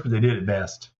it first, but they did it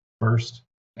best first.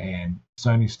 And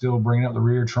Sony's still bringing up the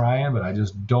rear trying, but I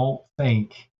just don't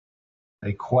think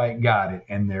they quite got it.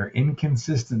 And their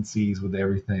inconsistencies with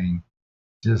everything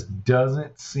just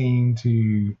doesn't seem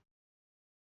to.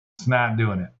 It's not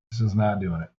doing it. It's just not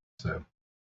doing it. So.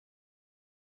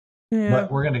 Yeah.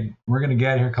 But we're gonna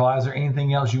get out of here. Kalai, is there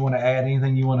anything else you want to add?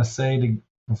 Anything you want to say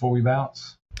before we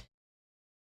bounce?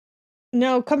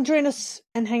 No, come join us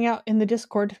and hang out in the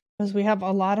Discord because we have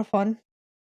a lot of fun.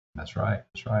 That's right.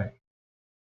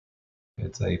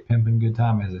 It's a pimping good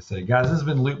time, as I say. Guys, this has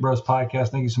been Loot Bros Podcast.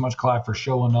 Thank you so much, Kalai, for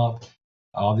showing up.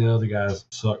 All the other guys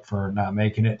suck for not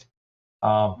making it.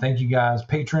 Thank you guys,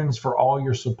 patrons, for all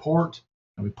your support.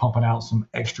 I'll be pumping out some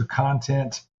extra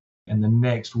content in the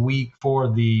next week for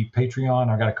the Patreon.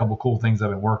 I got a couple cool things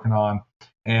I've been working on,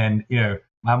 and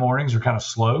my mornings are kind of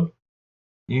slow,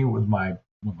 with my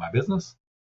business,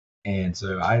 and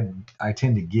so I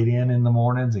tend to get in the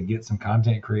mornings and get some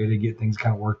content created, get things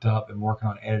kind of worked up, and working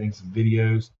on editing some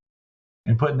videos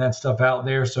and putting that stuff out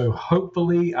there. So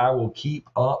hopefully I will keep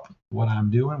up what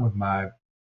I'm doing with my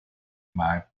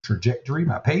trajectory,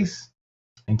 my pace,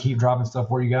 and keep dropping stuff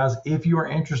for you guys. If you are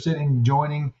interested in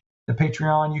joining the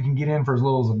Patreon, you can get in for as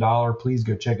little as $1. Please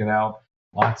go check it out.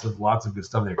 Lots of good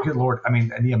stuff there. Good Lord. I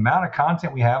mean, the amount of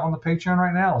content we have on the Patreon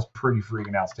right now is pretty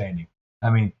freaking outstanding. I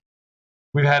mean,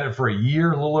 we've had it for a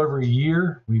year, a little over a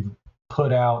year. We've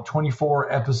put out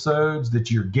 24 episodes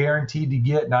that you're guaranteed to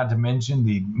get, not to mention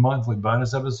the monthly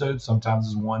bonus episodes. Sometimes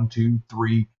it's 1, 2,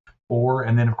 3, 4.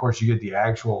 And then, of course, you get the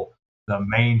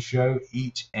main show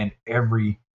each and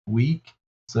every week.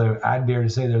 So I dare to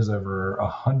say there's over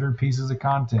 100 pieces of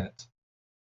content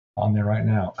on there right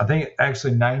now. I think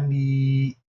actually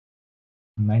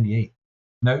 98.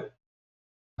 Nope,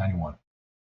 91.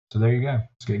 So there you go.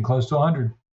 It's getting close to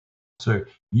 100. So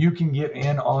you can get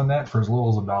in on that for as little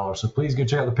as $1. So please go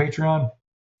check out the Patreon.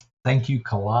 Thank you,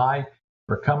 Kalai,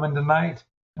 for coming tonight,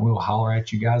 and we will holler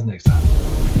at you guys next time.